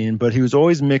routine, but he was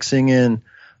always mixing in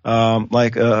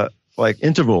like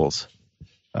intervals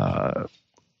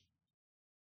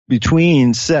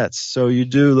between sets. So you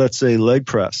do, let's say, leg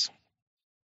press,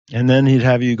 and then he'd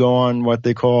have you go on what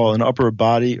they call an upper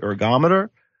body ergometer,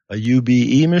 a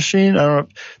UBE machine. I don't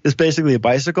know. It's basically a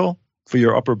bicycle for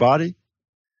your upper body.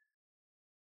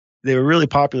 They were really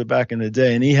popular back in the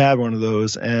day, and he had one of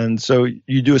those. And so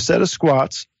you do a set of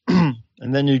squats, and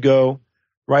then you go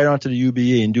right onto the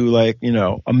UBE and do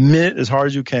a minute as hard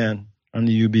as you can on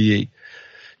the UBE.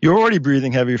 You're already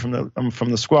breathing heavy from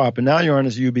the squat, but now you're on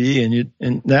this UBE,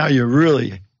 and now you're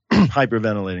really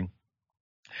hyperventilating.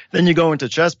 Then you go into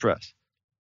chest press,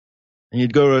 and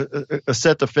you'd go to a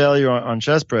set to failure on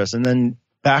chest press, and then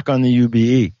back on the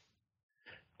UBE,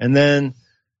 and then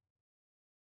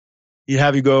he'd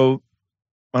have you go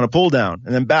on a pull down,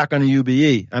 and then back on the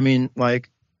UBE. I mean,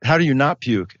 how do you not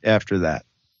puke after that?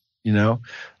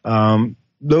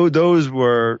 Those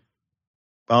were,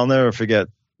 I'll never forget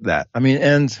that. I mean,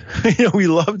 and we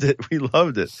loved it. We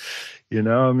loved it. When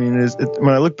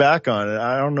I look back on it,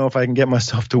 I don't know if I can get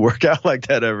myself to work out like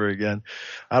that ever again.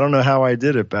 I don't know how I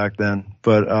did it back then,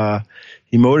 but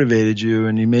he motivated you,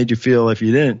 and he made you feel if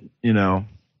you didn't,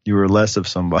 you were less of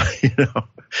somebody.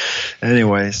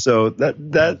 Anyway, so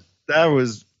that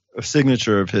was a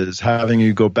signature of his, having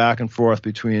you go back and forth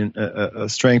between a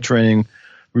strength training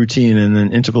routine and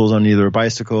then intervals on either a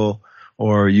bicycle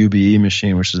or a UBE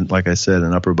machine, which is, like I said,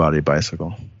 an upper body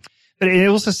bicycle. But it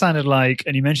also sounded like,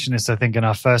 and you mentioned this, I think, in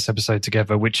our first episode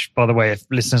together, which, by the way, if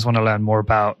listeners want to learn more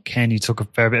about Ken, you talk a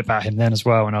fair bit about him then as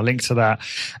well, and I'll link to that.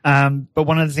 But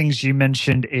one of the things you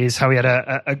mentioned is how he had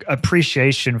a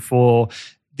appreciation for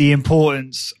the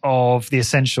importance of the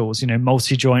essentials,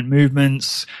 multi-joint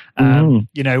movements.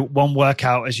 One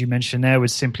workout, as you mentioned there,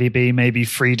 would simply be maybe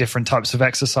 3 different types of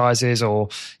exercises or,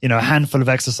 a handful of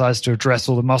exercises to address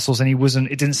all the muscles. And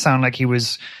it didn't sound like he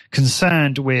was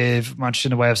concerned with much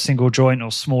in the way of single joint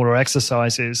or smaller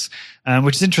exercises,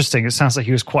 which is interesting. It sounds like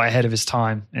he was quite ahead of his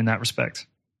time in that respect.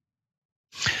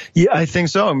 Yeah, I think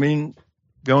so. I mean,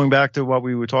 going back to what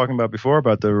we were talking about before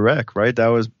about the rec, right? That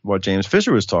was what James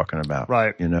Fisher was talking about.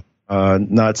 Right.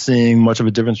 Not seeing much of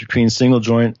a difference between single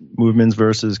joint movements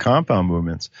versus compound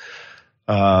movements.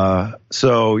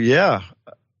 So, yeah.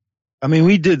 I mean,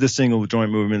 we did the single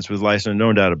joint movements with Leistner,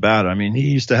 no doubt about it. I mean, he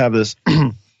used to have this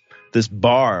this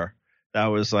bar that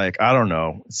was like, I don't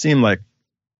know, it seemed like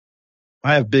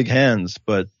I have big hands,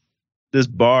 but this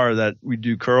bar that we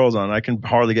do curls on, I can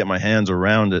hardly get my hands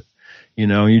around it.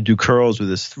 You do curls with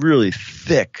this really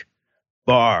thick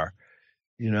bar,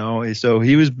 so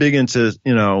he was big into,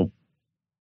 the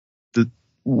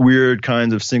weird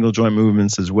kinds of single joint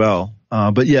movements as well.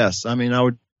 But yes, I mean, I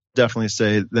would definitely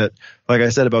say that, like I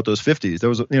said about those 50s, there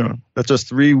was, that's just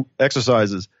 3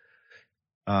 exercises,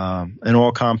 and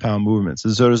all compound movements.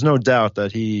 And so there's no doubt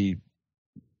that he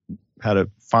had a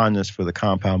fondness for the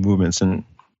compound movements and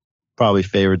probably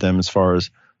favored them as far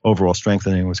as overall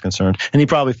strengthening was concerned, and he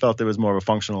probably felt there was more of a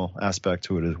functional aspect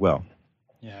to it as well.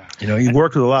 Yeah, he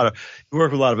worked with a lot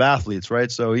of athletes, right?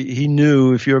 So he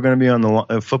knew if you're going to be on the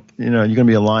you're going to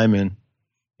be a lineman,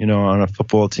 on a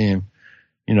football team,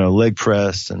 leg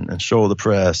press and shoulder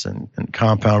press and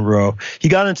compound row. He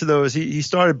got into those. He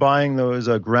started buying those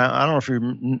ground. I don't know if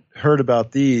you heard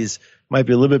about these. Might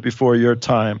be a little bit before your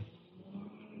time.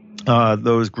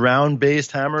 Those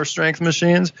ground-based hammer strength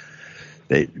machines.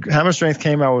 Hammer Strength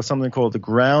came out with something called the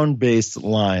ground-based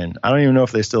line. I don't even know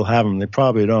if they still have them. They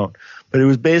probably don't. But it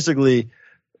was basically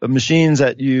machines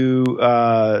that you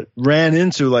ran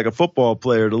into like a football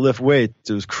player to lift weights.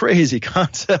 It was a crazy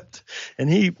concept. And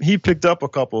he picked up a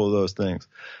couple of those things.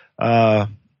 I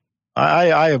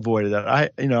avoided that.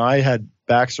 I had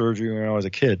back surgery when I was a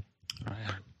kid. Oh,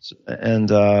 yeah.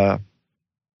 And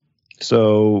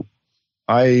so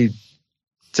I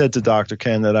said to Dr.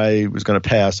 Ken that I was going to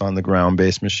pass on the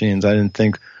ground-based machines. I didn't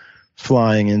think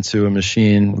flying into a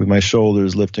machine with my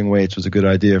shoulders lifting weights was a good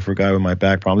idea for a guy with my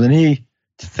back problems. And he,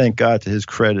 thank God, to his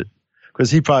credit, because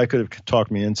he probably could have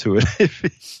talked me into it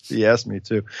if he asked me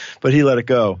to, but he let it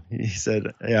go. He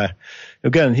said, yeah.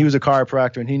 Again, he was a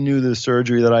chiropractor and he knew the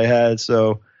surgery that I had,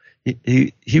 so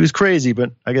he was crazy,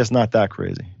 but I guess not that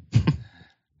crazy.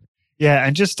 Yeah,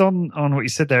 and just on what you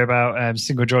said there about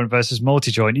single joint versus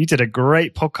multi-joint, you did a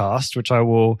great podcast, which I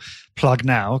will plug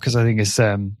now because I think it's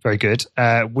very good,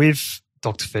 with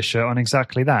Dr. Fisher on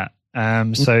exactly that.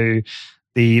 So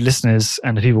the listeners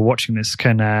and the people watching this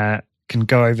can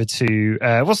go over to,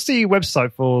 what's the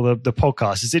website for the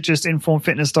podcast? Is it just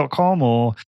informfitness.com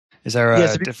or is there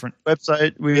a different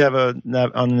website? We have on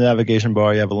the navigation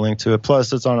bar. You have a link to it.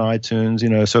 Plus, it's on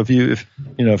iTunes. So if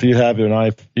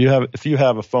you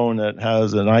have a phone that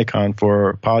has an icon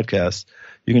for podcasts,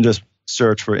 you can just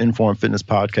search for Inform Fitness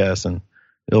Podcast and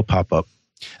it'll pop up.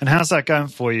 And how's that going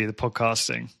for you? The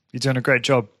podcasting, you're doing a great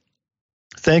job.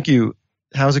 Thank you.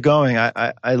 How's it going?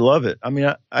 I love it. I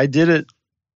mean, I did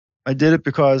it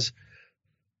because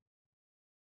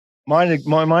my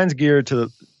mind's geared to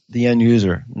the end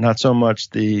user, not so much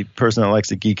the person that likes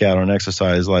to geek out on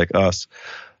exercise like us,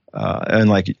 and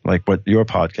like what your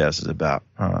podcast is about.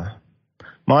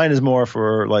 Mine is more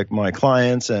for like my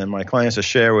clients and my clients to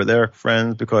share with their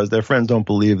friends because their friends don't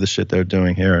believe the shit they're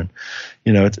doing here. And,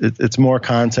 it's more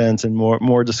content and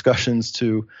more discussions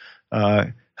to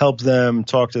help them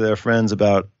talk to their friends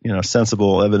about,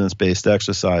 sensible evidence-based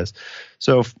exercise.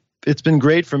 So it's been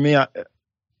great for me.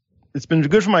 It's been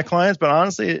good for my clients, but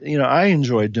honestly, I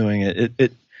enjoy doing it.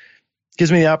 It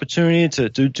gives me the opportunity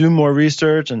to do more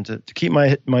research and to keep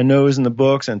my nose in the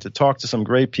books and to talk to some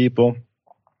great people.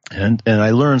 And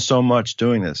I learn so much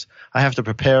doing this. I have to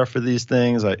prepare for these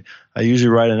things. I usually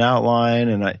write an outline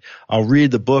and I'll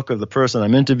read the book of the person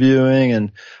I'm interviewing.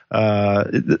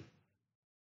 And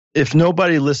if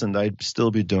nobody listened, I'd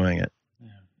still be doing it,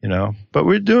 but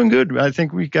we're doing good. I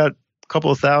think we got couple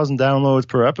of thousand downloads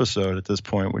per episode at this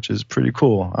point, which is pretty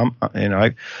cool.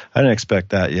 I didn't expect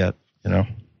that yet,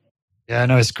 Yeah,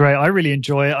 no, it's great. I really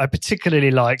enjoy it. I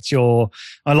particularly liked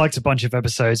I liked a bunch of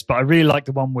episodes, but I really liked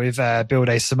the one with Bill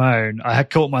Day Simone. I had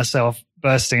caught myself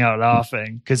bursting out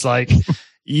laughing because like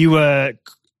you were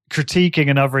critiquing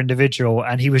another individual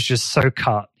and he was just so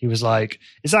cut. He was like,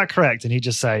 is that correct? And he'd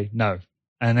just say no.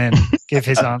 And then give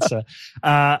his answer.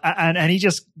 And he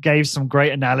just gave some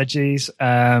great analogies,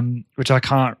 which I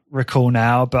can't recall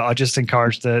now, but I just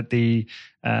encourage the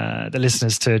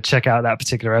listeners to check out that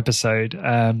particular episode.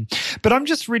 But I'm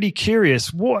just really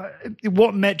curious,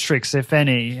 what metrics, if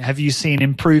any, have you seen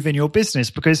improve in your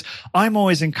business? Because I'm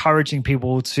always encouraging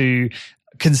people to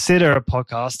consider a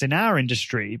podcast in our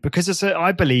industry because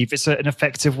I believe it's an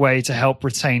effective way to help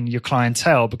retain your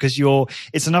clientele because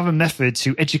it's another method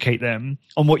to educate them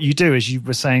on what you do, as you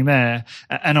were saying there,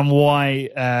 and on why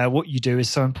what you do is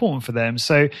so important for them.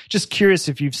 So just curious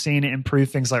if you've seen it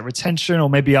improve things like retention or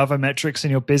maybe other metrics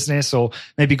in your business or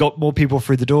maybe got more people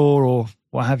through the door or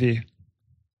what have you.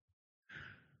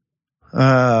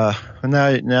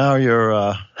 Now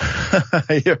you're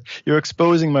you're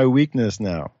exposing my weakness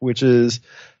now, which is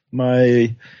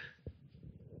I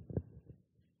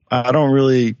don't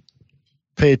really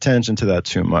pay attention to that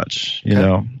too much, you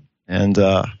know, and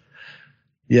the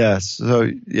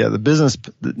business.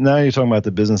 Now you're talking about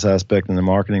the business aspect and the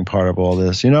marketing part of all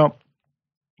this. You know,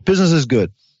 business is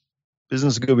good.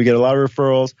 Business is good. We get a lot of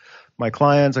referrals. My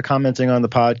clients are commenting on the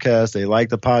podcast. They like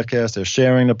the podcast. They're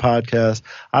sharing the podcast.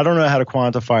 I don't know how to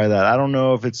quantify that. I don't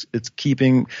know if it's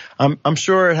keeping. I'm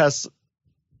sure it has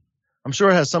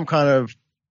some kind of,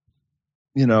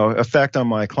 you know, effect on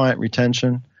my client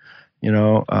retention. You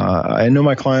know, I know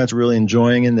my clients are really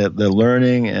enjoying it. They're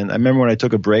learning. And I remember when I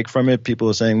took a break from it, people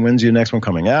were saying, "When's your next one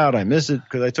coming out?" I miss it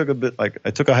because I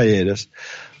took a hiatus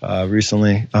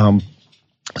recently.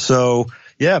 So.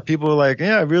 Yeah, people are like,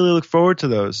 yeah, I really look forward to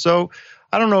those. So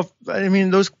I don't know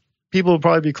those people will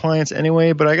probably be clients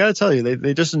anyway, but I got to tell you,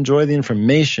 they just enjoy the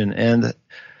information. And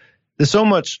there's so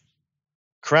much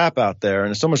crap out there and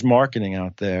there's so much marketing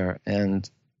out there. And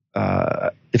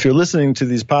if you're listening to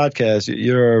these podcasts,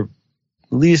 you're at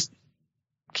least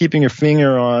keeping your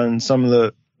finger on some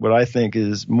of what I think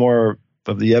is more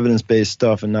of the evidence-based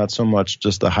stuff and not so much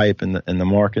just the hype and the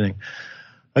marketing.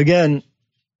 Again,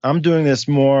 I'm doing this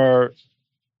more,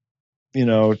 you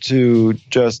know, to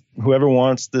just whoever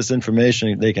wants this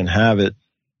information, they can have it.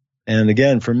 And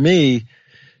again, for me,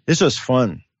 it's just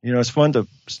fun. You know, it's fun to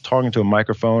talking to a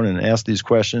microphone and ask these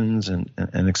questions and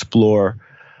explore,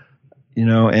 you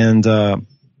know, and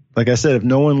like I said, if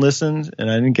no one listened and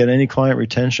I didn't get any client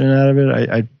retention out of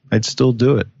it, I'd still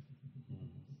do it.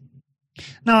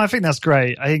 No, I think that's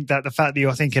great. I think that the fact that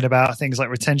you're thinking about things like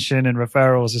retention and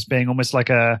referrals as being almost like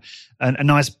a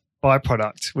nice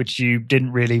byproduct, which you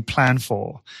didn't really plan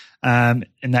for, and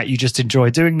that you just enjoy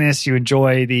doing this, you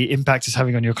enjoy the impact it's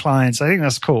having on your clients. I think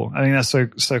that's cool. I think that's so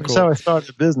cool. That's how I started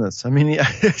the business. I mean,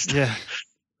 yeah.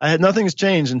 Nothing's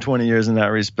changed in 20 years in that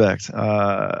respect.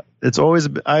 I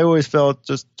always felt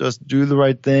just do the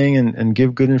right thing and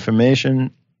give good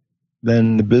information,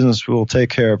 then the business will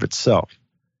take care of itself.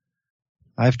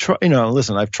 I've tried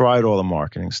all the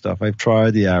marketing stuff. I've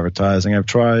tried the advertising. I've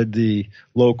tried the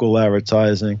local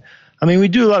advertising. I mean, we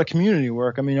do a lot of community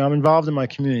work. I mean, I'm involved in my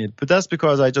community, but that's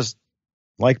because I just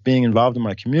like being involved in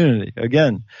my community.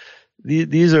 Again,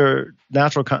 these are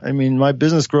natural. My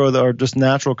business growth are just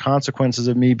natural consequences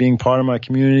of me being part of my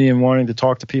community and wanting to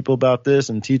talk to people about this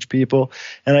and teach people.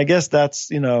 And I guess that's,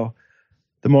 you know,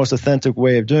 the most authentic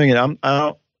way of doing it.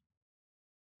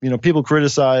 People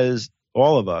criticize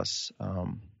all of us,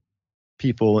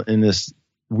 people in this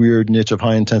weird niche of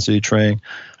high intensity training.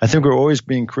 I think we're always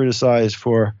being criticized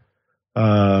for,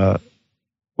 or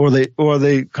they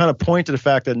kind of point to the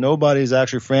fact that nobody's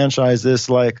actually franchised this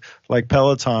like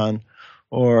Peloton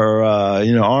or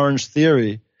Orange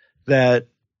Theory, that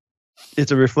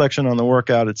it's a reflection on the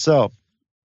workout itself.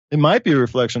 It might be a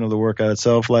reflection of the workout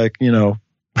itself, like, you know,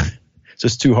 it's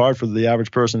just too hard for the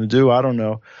average person to do. I don't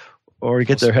know, or to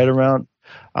get their head around.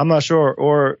 I'm not sure,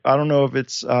 or I don't know if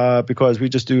it's because we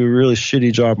just do a really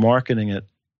shitty job marketing it,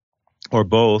 or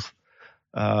both.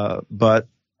 But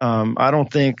I don't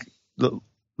think the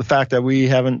fact that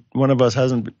one of us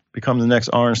hasn't become the next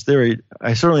Orange Theory,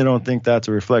 I certainly don't think that's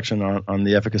a reflection on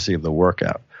the efficacy of the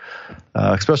workout.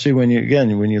 Especially when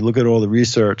you look at all the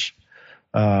research.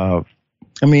 Again,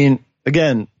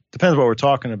 depends what we're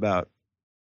talking about.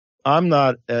 I'm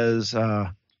not as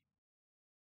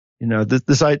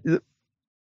this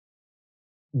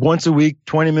once a week,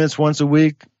 20 minutes once a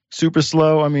week, super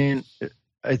slow. I mean,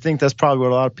 I think that's probably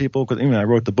what a lot of people, because I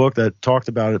wrote the book that talked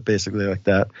about it basically like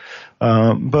that.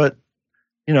 But,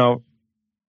 you know,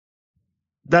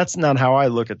 that's not how I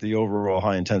look at the overall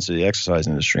high intensity exercise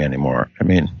industry anymore. I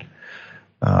mean,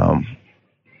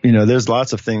 there's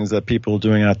lots of things that people are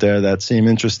doing out there that seem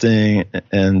interesting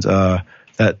and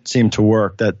that seem to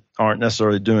work, that aren't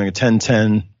necessarily doing a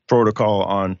 10-10 protocol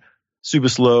on super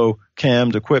slow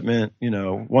cammed equipment,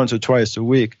 once or twice a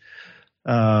week.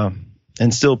 And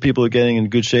still people are getting in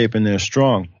good shape and they're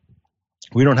strong.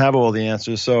 We don't have all the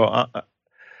answers. So,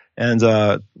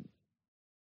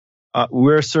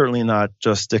 we're certainly not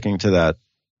just sticking to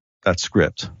that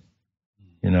script.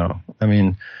 I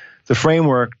mean, the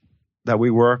framework that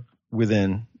we work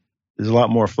within is a lot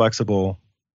more flexible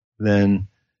than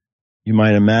you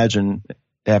might imagine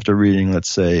after reading, let's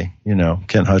say,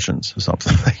 Ken Hutchins or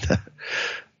something like that.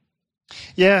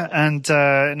 Yeah, and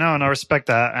and I respect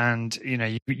that. And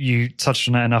you touched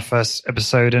on it in our first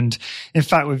episode. And in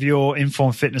fact, with your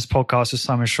Informed Fitness podcast with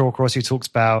Simon Shawcross, who talks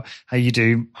about how you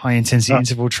do high intensity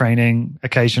interval training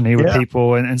occasionally with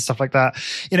people and stuff like that.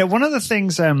 One of the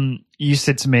things you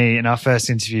said to me in our first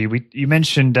interview, you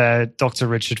mentioned Dr.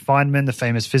 Richard Feynman, the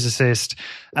famous physicist.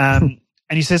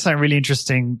 And you said something really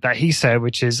interesting that he said,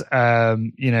 which is,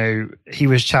 he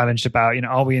was challenged about,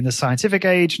 are we in the scientific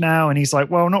age now? And he's like,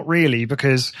 well, not really,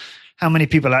 because how many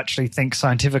people actually think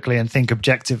scientifically and think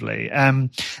objectively?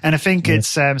 And I think it's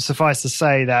suffice to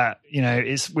say that,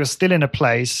 we're still in a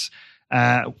place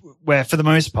where, for the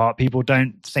most part, people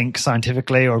don't think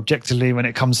scientifically or objectively when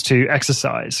it comes to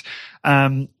exercise,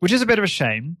 which is a bit of a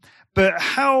shame. But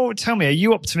tell me, are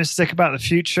you optimistic about the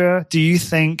future? Do you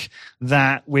think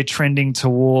that we're trending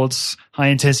towards high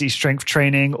intensity strength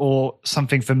training or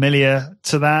something familiar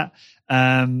to that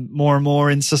more and more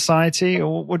in society?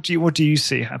 Or what do you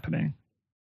see happening?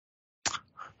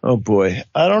 Oh boy,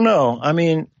 I don't know. I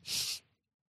mean,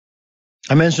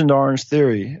 I mentioned Orange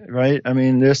Theory, right? I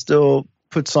mean, they're still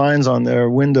put signs on their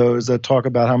windows that talk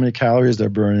about how many calories they're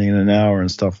burning in an hour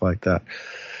and stuff like that.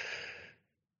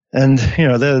 And,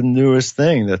 they're the newest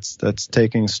thing that's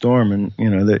taking storm. And,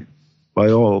 they,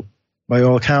 by all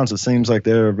accounts, it seems like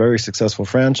they're a very successful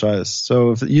franchise.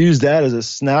 So if you use that as a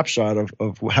snapshot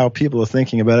of how people are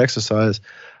thinking about exercise,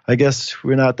 I guess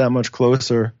we're not that much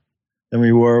closer than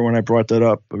we were when I brought that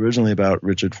up originally about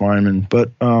Richard Feynman.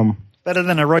 But better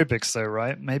than aerobics, though,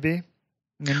 right? Maybe?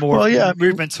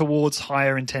 Movement towards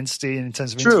higher intensity in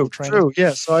terms of interval training. True.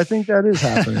 Yeah. So I think that is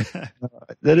happening.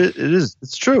 That it is.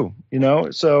 It's true.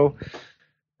 So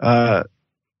I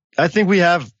think we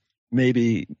have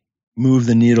maybe moved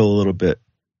the needle a little bit,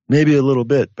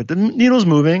 but the needle's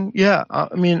moving. Yeah.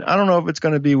 I mean, I don't know if it's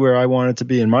going to be where I want it to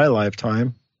be in my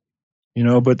lifetime,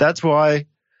 but that's why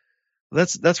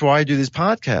I do these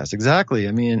podcasts. Exactly.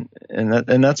 I mean,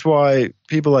 and that's why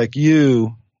people like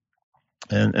you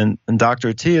and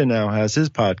Dr. Tia now has his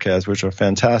podcast, which are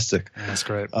fantastic. That's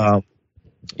great.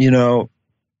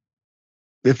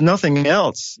 If nothing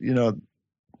else, I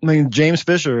mean, James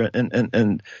Fisher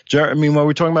and Jeremy, what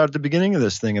we're talking about at the beginning of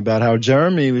this thing about how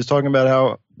Jeremy was talking about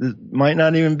how there might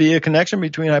not even be a connection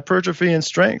between hypertrophy and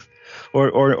strength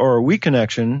or a weak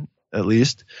connection, at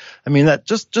least. I mean, that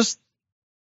just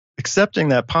accepting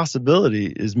that possibility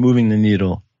is moving the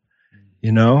needle.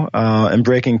 And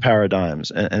breaking paradigms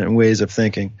and ways of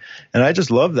thinking. And I just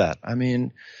love that. I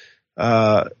mean,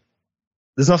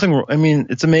 there's nothing, I mean,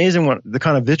 it's amazing what the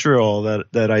kind of vitriol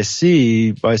that I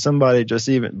see by somebody just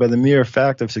even by the mere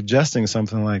fact of suggesting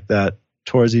something like that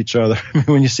towards each other. I mean,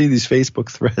 when you see these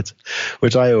Facebook threads,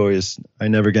 which I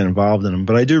never get involved in them,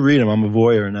 but I do read them. I'm a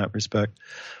voyeur in that respect.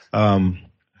 I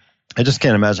just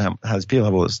can't imagine how these people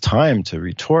have all this time to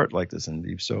retort like this and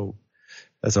be so,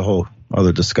 that's a whole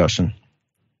other discussion.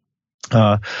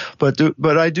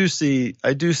 But I do see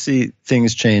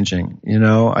things changing,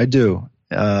 I do.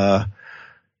 And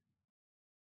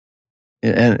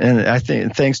I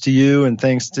think thanks to you and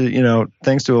thanks to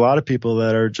a lot of people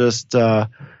that are just,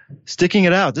 sticking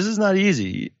it out. This is not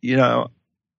easy.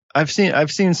 I've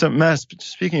seen some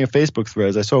speaking of Facebook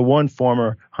threads, I saw one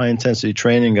former high intensity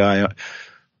training guy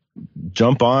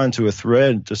jump onto a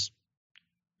thread, just,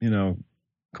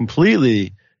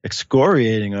 completely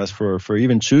excoriating us for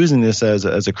even choosing this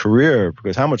as a career,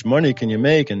 because how much money can you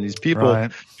make? And these people,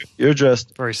 right. You're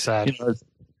just very sad,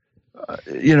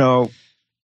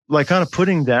 like kind of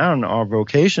putting down our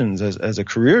vocations as a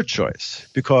career choice,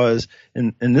 because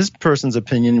in this person's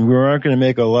opinion, we aren't going to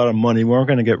make a lot of money. We aren't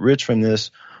going to get rich from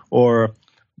this, or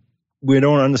we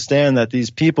don't understand that these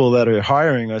people that are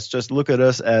hiring us just look at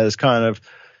us as kind of,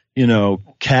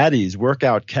 caddies,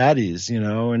 workout caddies,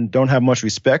 and don't have much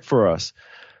respect for us.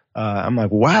 I'm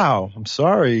like, wow, I'm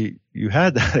sorry you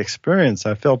had that experience.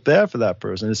 I felt bad for that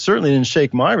person. It certainly didn't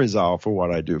shake my resolve for what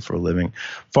I do for a living.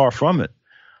 Far from it.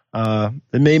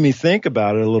 it made me think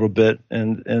about it a little bit,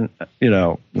 and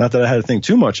not that I had to think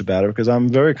too much about it, because I'm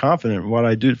very confident in what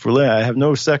I do for a living. I have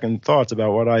no second thoughts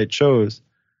about what I chose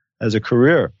as a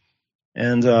career,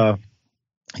 and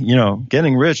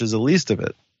getting rich is the least of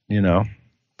it,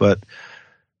 But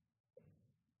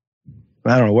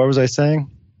I don't know, what was I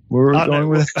saying? Where were we going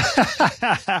with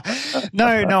it? No,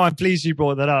 I'm pleased you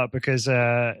brought that up, because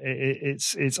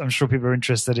it's. I'm sure people are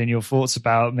interested in your thoughts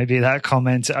about maybe that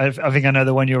comment. I think I know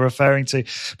the one you're referring to.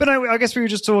 But no, I guess we were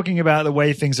just talking about the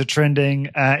way things are trending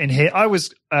in here. I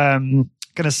was going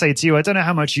to say to you, I don't know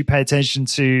how much you pay attention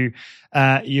to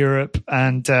Europe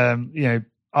and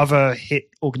other hit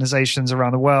organizations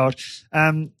around the world.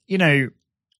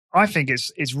 I think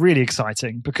it's really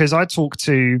exciting, because I talk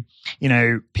to,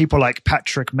 people like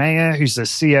Patrick Mayer, who's the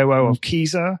COO of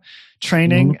Kaiser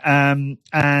Training. And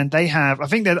they have, I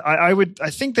think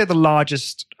they're the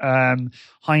largest,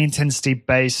 high intensity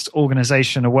based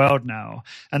organization in the world now.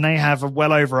 And they have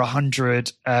well over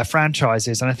 100,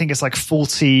 franchises. And I think it's like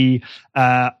 40,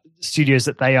 studios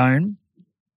that they own.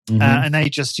 And they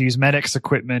just use Medix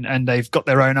equipment, and they've got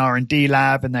their own R&D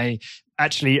lab, and they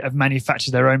actually have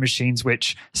manufactured their own machines,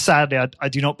 which sadly I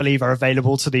do not believe are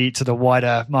available to the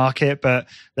wider market, but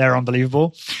they're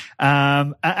unbelievable.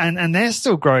 And they're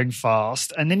still growing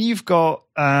fast. And then you've got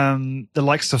the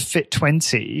likes of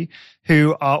Fit20,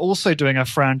 who are also doing a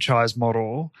franchise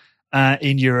model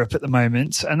in Europe at the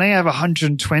moment, and they have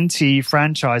 120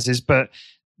 franchises, but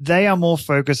they are more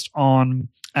focused on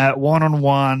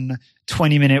one-on-one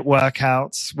 20-minute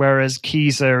workouts, whereas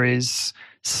Kaiser is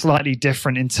slightly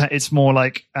different. It's more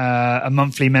like a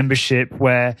monthly membership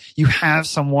where you have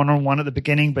some one-on-one at the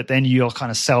beginning, but then you're kind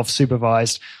of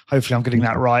self-supervised. Hopefully I'm getting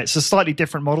that right. So slightly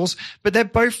different models, but they're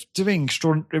both doing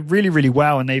really, really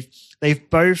well. And they've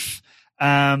both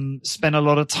spent a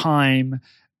lot of time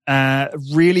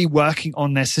really working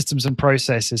on their systems and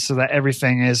processes so that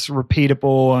everything is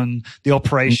repeatable and the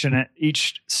operation at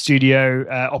each studio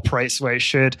operates the way it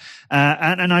should.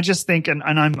 And I just think, and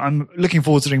I'm looking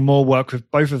forward to doing more work with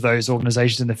both of those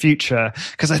organizations in the future,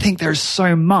 because I think there's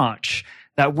so much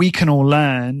that we can all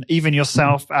learn, even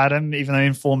yourself, Adam, even though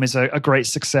Inform is a great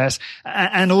success,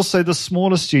 and also the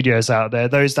smaller studios out there,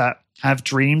 those that have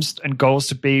dreams and goals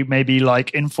to be maybe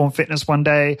like Inform Fitness one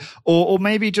day, or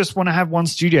maybe just want to have one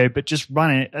studio, but just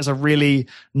run it as a really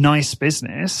nice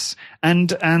business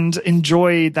and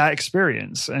enjoy that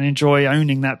experience and enjoy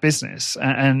owning that business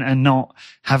and not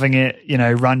having it,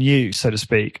 run you, so to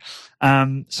speak.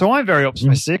 So I'm very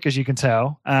optimistic, as you can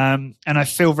tell. And I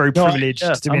feel very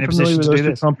privileged to be in a position to do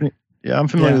this. Yeah, I'm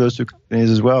familiar with those two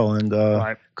companies as well.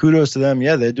 And kudos to them.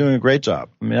 Yeah, they're doing a great job.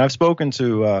 I mean, I've spoken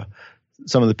to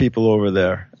some of the people over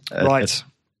there at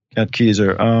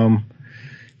Kaiser.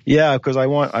 Because I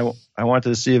wanted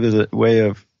to see if there's a way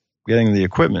of getting the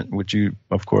equipment, which you,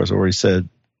 of course, already said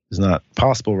is not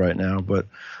possible right now. But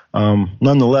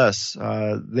nonetheless,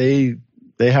 they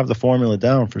have the formula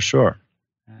down for sure.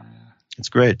 It's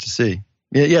great to see.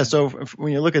 Yeah. So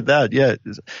when you look at that,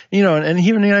 and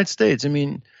here in the United States, I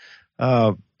mean,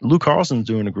 Lou Carlson's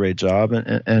doing a great job,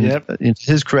 and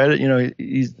his credit,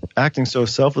 he's acting so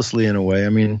selflessly in a way. I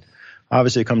mean,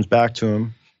 obviously it comes back to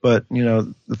him, but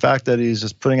the fact that he's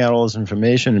just putting out all this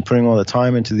information and putting all the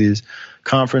time into these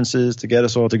conferences to get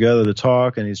us all together to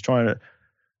talk, and he's trying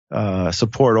to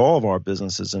support all of our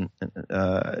businesses, and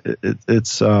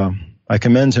it's I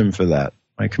commend him for that.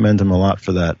 I commend him a lot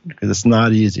for that, because it's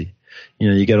not easy.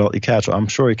 I'm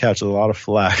sure he catches a lot of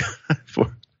flack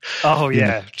for. Oh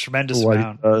yeah, tremendous what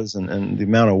amount. He does and the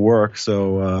amount of work.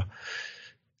 So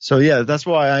that's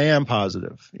why I am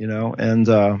positive. And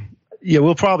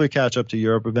we'll probably catch up to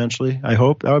Europe eventually. I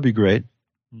hope that would be great.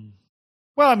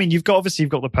 Well, I mean, you've got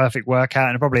the perfect workout,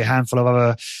 and probably a handful of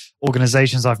other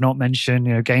organizations I've not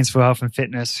mentioned. Gainesville Health and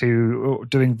Fitness, who are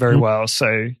doing very well.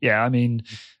 So yeah, I mean.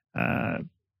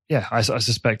 I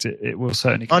suspect it will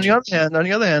certainly. On the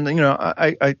other hand,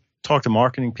 I talk to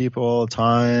marketing people all the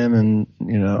time, and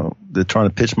they're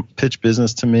trying to pitch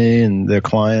business to me and their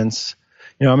clients.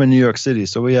 I'm in New York City,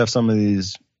 so we have some of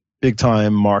these big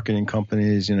time marketing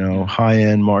companies, high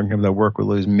end marketing companies that work with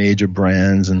those major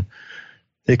brands, and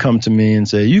they come to me and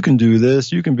say, "You can do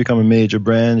this. You can become a major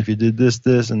brand if you did this,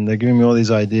 and they're giving me all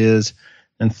these ideas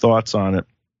and thoughts on it,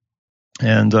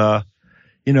 and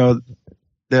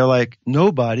they're like,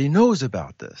 nobody knows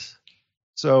about this.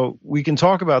 So we can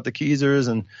talk about the Kaisers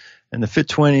and the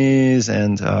Fit20s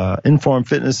and Inform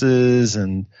Fitnesses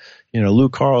and, Lou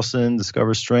Carlson,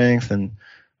 Discover Strength, and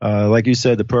like you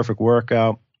said, the perfect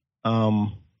workout.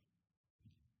 The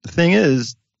thing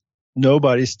is,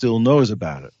 nobody still knows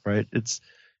about it, right?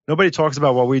 nobody talks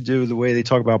about what we do the way they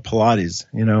talk about Pilates.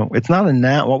 You know, it's not a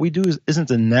noun. What we do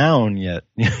isn't a noun yet.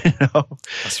 You know,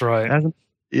 That's right.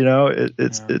 You know,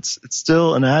 it's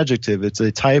still an adjective. It's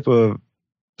a type of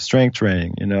strength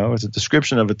training. You know, it's a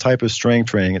description of a type of strength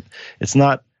training. It's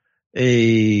not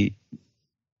like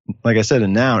I said, a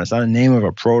noun. It's not a name of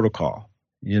a protocol.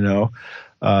 You know,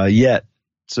 yet.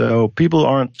 So people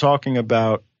aren't talking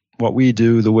about what we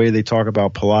do the way they talk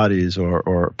about Pilates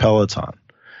or Peloton.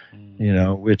 You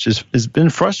know, which has been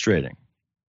frustrating.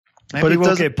 Maybe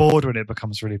we'll get bored when it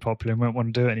becomes really popular and won't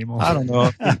want to do it anymore. I don't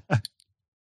know.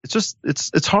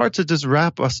 It's hard to just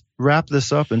wrap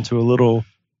this up into a little,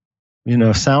 you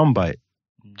know, soundbite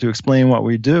to explain what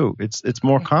we do. It's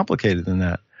more complicated than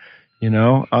that. You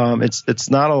know, it's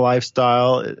not a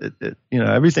lifestyle. You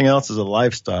know, everything else is a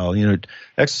lifestyle. You know,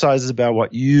 exercise is about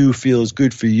what you feel is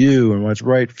good for you and what's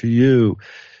right for you.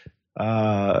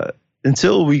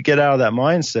 Until we get out of that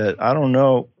mindset, I don't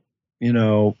know, you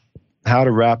know, how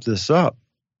to wrap this up,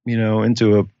 you know,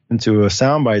 into a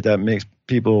soundbite that makes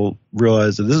people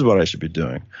realize that this is what I should be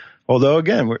doing. Although,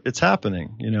 again, it's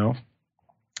happening, you know,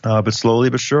 but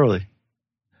slowly but surely.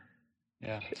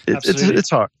 Yeah, it's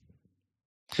hard.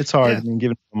 It's hard. Yeah. I mean,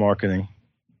 given the marketing.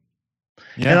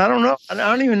 Yeah. And I don't know. I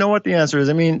don't even know what the answer is.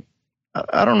 I mean,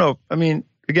 I don't know. I mean,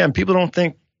 again, people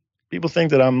think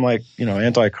that I'm like, you know,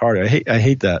 anti-cardio. I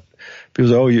hate that.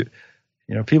 People say, oh, you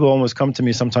know, people almost come to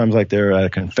me sometimes like they're at a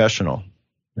confessional.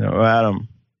 You know, Adam.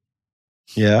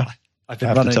 Yeah. I've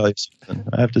been running.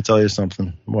 I have to tell you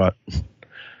something. What?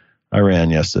 I ran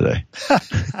yesterday.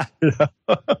 You know?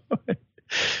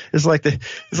 It's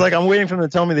like I'm waiting for them to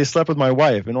tell me they slept with my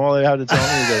wife, and all they have to tell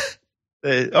me is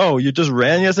that, oh, you just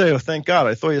ran yesterday? Oh, thank God.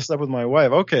 I thought you slept with my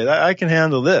wife. Okay, I can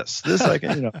handle this. This I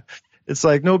can, you know. It's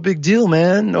like, no big deal,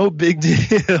 man. No big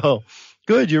deal.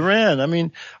 Good, you ran. I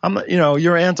mean, you know,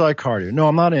 you're anti-cardio. No,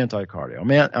 I'm not anti-cardio.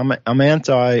 I'm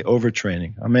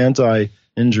anti-overtraining. I'm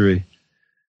anti-injury.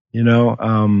 You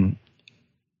know,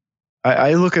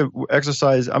 I look at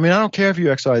exercise. I mean, I don't care if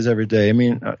you exercise every day. I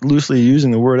mean, loosely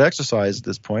using the word exercise at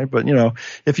this point, but you know,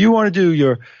 if you want to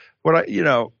do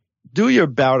do your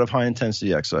bout of high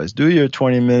intensity exercise, do your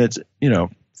 20 minutes, you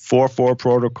know, 4-4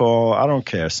 protocol. I don't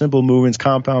care. Simple movements,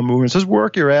 compound movements. Just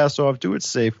work your ass off. Do it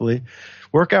safely.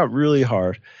 Work out really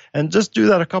hard, and just do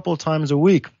that a couple of times a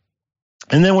week.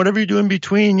 And then whatever you do in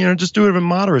between, you know, just do it in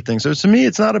moderate things. So to me,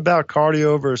 it's not about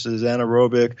cardio versus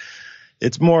anaerobic.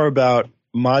 It's more about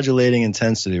modulating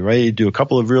intensity, right? You do a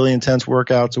couple of really intense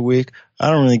workouts a week.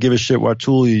 I don't really give a shit what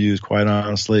tool you use, quite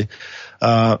honestly.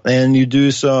 And you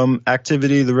do some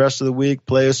activity the rest of the week,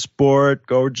 play a sport,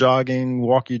 go jogging,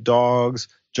 walk your dogs,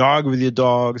 jog with your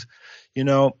dogs, you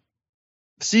know,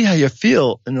 see how you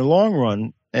feel in the long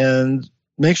run, and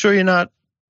make sure you're not,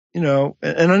 you know,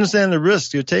 and understand the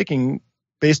risks you're taking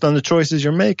based on the choices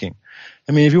you're making.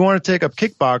 I mean, if you want to take up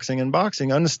kickboxing and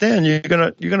boxing, understand you're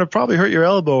gonna probably hurt your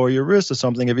elbow or your wrist or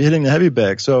something if you're hitting the heavy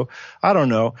bag. So I don't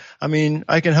know. I mean,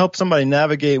 I can help somebody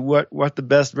navigate what the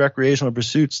best recreational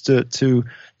pursuits to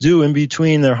do in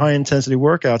between their high intensity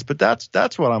workouts. But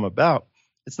that's what I'm about.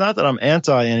 It's not that I'm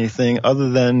anti anything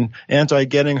other than anti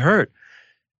getting hurt.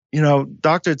 You know,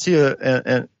 Dr.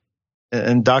 Tia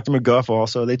and Dr. McGuff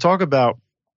also, they talk about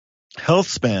health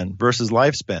span versus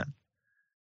lifespan.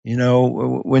 You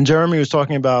know, when Jeremy was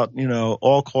talking about, you know,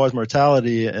 all-cause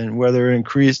mortality and whether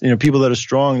increased, you know, people that are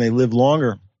strong, they live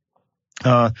longer,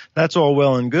 that's all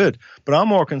well and good. But I'm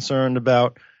more concerned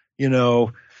about, you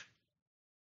know,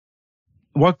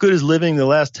 what good is living the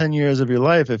last 10 years of your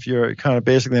life if you're kind of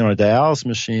basically on a dialysis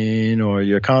machine, or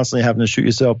you're constantly having to shoot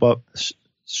yourself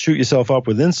up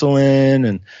with insulin,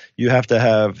 and you have to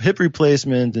have hip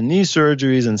replacement and knee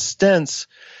surgeries and stents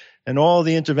and all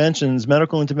the interventions,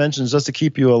 medical interventions, just to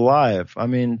keep you alive. I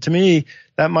mean, to me,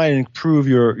 that might improve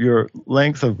your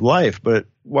length of life, but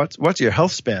what's your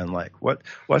health span like?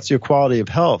 What's your quality of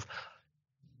health?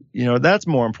 You know, that's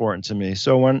more important to me.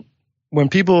 So when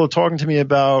people are talking to me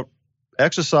about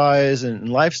exercise and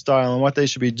lifestyle and what they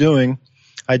should be doing,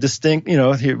 I just think, you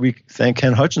know, here we thank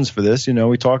Ken Hutchins for this. You know,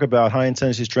 we talk about high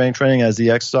intensity strength training as the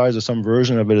exercise, or some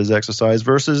version of it as exercise,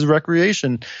 versus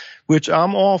recreation, which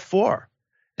I'm all for.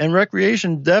 And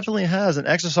recreation definitely has an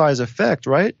exercise effect,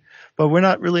 right? But we're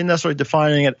not really necessarily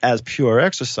defining it as pure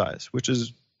exercise, which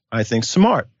is, I think,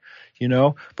 smart, you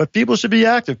know. But people should be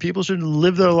active. People should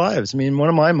live their lives. I mean, one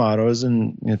of my mottos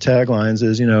and taglines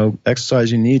is, you know,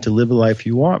 exercise you need to live the life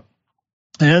you want.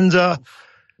 And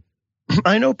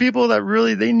I know people that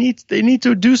really they need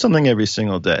to do something every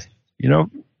single day. You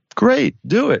know, great,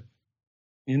 do it.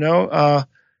 You know,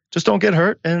 just don't get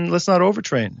hurt, and let's not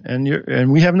overtrain.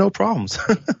 And we have no problems.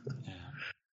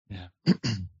 Yeah,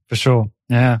 for sure.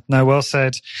 Yeah, no, well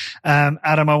said.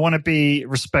 Adam, I want to be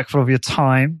respectful of your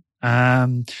time.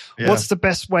 What's the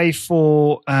best way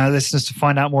for listeners to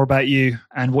find out more about you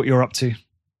and what you're up to?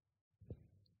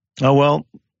 Oh, well,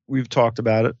 we've talked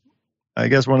about it. I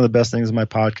guess one of the best things is my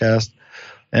podcast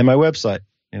and my website.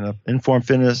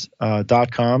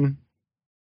 Informfitness.com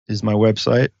is my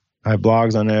website. I have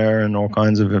blogs on there and all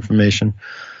kinds of information.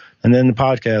 And then the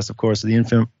podcast, of course, the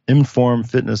Inform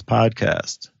Fitness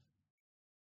Podcast.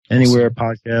 Anywhere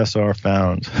podcasts are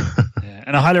found. Yeah,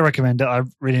 and I highly recommend it. I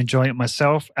really enjoy it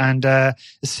myself. And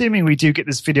assuming we do get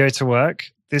this video to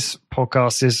work, this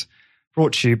podcast is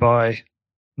brought to you by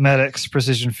Medex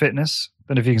Precision Fitness.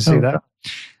 Don't know if you can see that.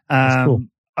 That's cool.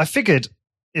 I figured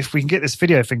if we can get this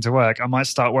video thing to work, I might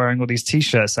start wearing all these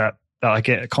T-shirts that I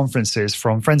get at conferences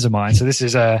from friends of mine. So this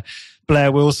is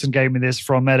Blair Wilson gave me this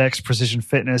from Medex Precision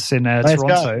Fitness in Toronto.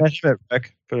 Guy. Nice met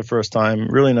Rick for the first time.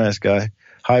 Really nice guy.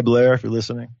 Hi, Blair, if you're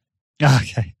listening.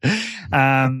 Okay.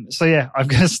 So yeah, I'm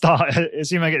going to start, as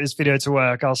soon as I get this video to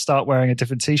work, I'll start wearing a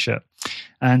different T-shirt.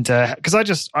 And because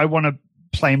I want to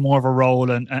play more of a role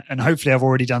and hopefully I've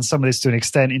already done some of this to an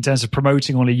extent in terms of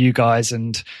promoting all of you guys,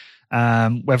 and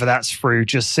whether that's through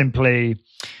just simply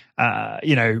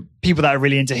people that are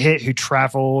really into HIIT, who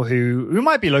travel, who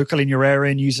might be local in your area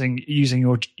and using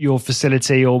your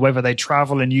facility, or whether they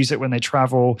travel and use it when they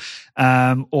travel,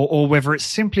 or whether it's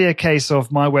simply a case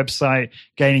of my website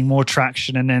gaining more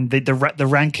traction and then the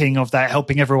ranking of that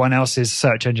helping everyone else's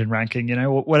search engine ranking,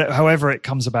 however it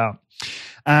comes about.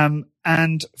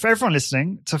 And for everyone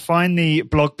listening, to find the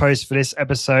blog post for this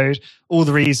episode, all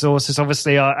the resources,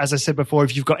 obviously, as I said before,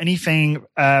 if you've got anything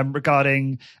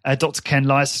regarding Dr. Ken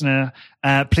Leistner,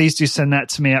 please do send that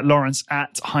to me at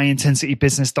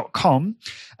lawrence@highintensitybusiness.com.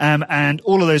 And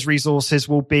all of those resources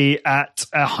will be at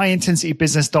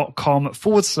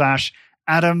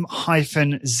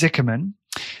highintensitybusiness.com/Adam-Zickerman.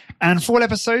 And for all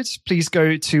episodes, please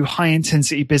go to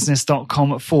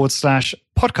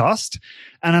highintensitybusiness.com/podcast.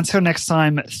 And until next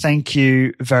time, thank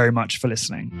you very much for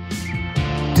listening.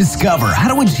 Discover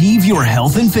how to achieve your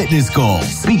health and fitness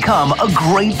goals, become a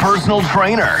great personal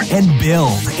trainer, and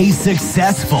build a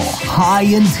successful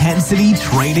high-intensity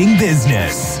training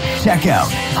business. Check out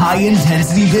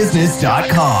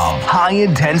highintensitybusiness.com.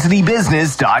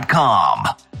 highintensitybusiness.com.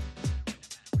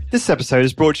 This episode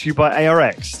is brought to you by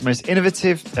ARX, the most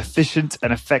innovative, efficient,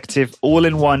 and effective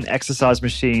all-in-one exercise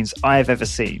machines I have ever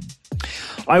seen.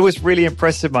 I was really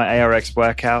impressed with my ARX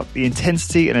workout. The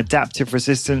intensity and adaptive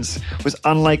resistance was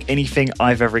unlike anything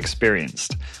I've ever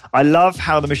experienced. I love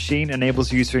how the machine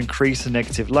enables you to increase the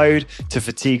negative load to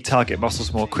fatigue target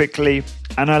muscles more quickly,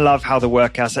 and I love how the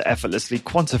workouts are effortlessly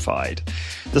quantified.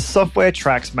 The software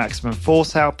tracks maximum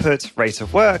force output, rate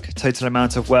of work, total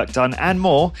amount of work done, and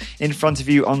more in front of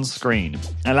you on screen,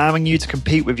 allowing you to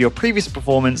compete with your previous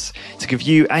performance to give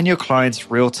you and your clients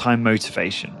real-time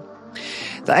motivation.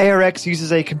 The ARX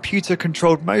uses a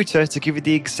computer-controlled motor to give you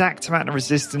the exact amount of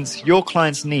resistance your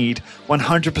clients need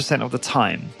 100% of the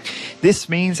time. This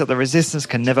means that the resistance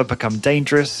can never become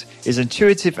dangerous, is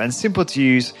intuitive and simple to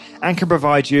use, and can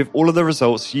provide you with all of the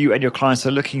results you and your clients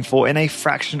are looking for in a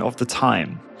fraction of the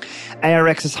time.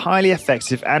 ARX is highly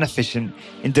effective and efficient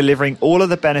in delivering all of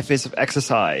the benefits of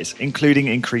exercise, including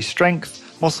increased strength,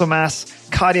 muscle mass,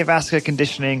 cardiovascular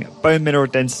conditioning, bone mineral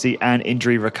density, and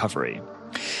injury recovery.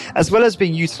 As well as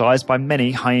being utilized by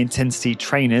many high-intensity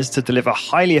trainers to deliver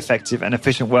highly effective and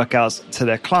efficient workouts to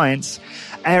their clients,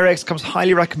 ARX comes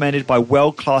highly recommended by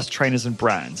world-class trainers and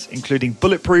brands, including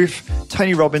Bulletproof,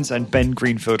 Tony Robbins, and Ben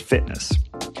Greenfield Fitness.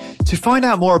 To find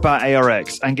out more about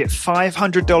ARX and get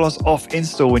 $500 off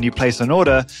install when you place an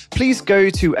order, please go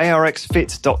to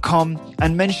arxfit.com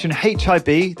and mention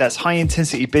HIB, that's High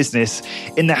Intensity Business,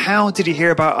 in the How Did You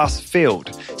Hear About Us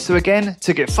field. So again,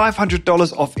 to get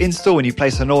 $500 off install when you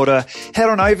place an order, head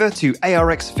on over to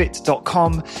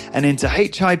arxfit.com and enter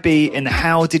HIB in the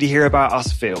How Did You Hear About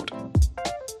Us field.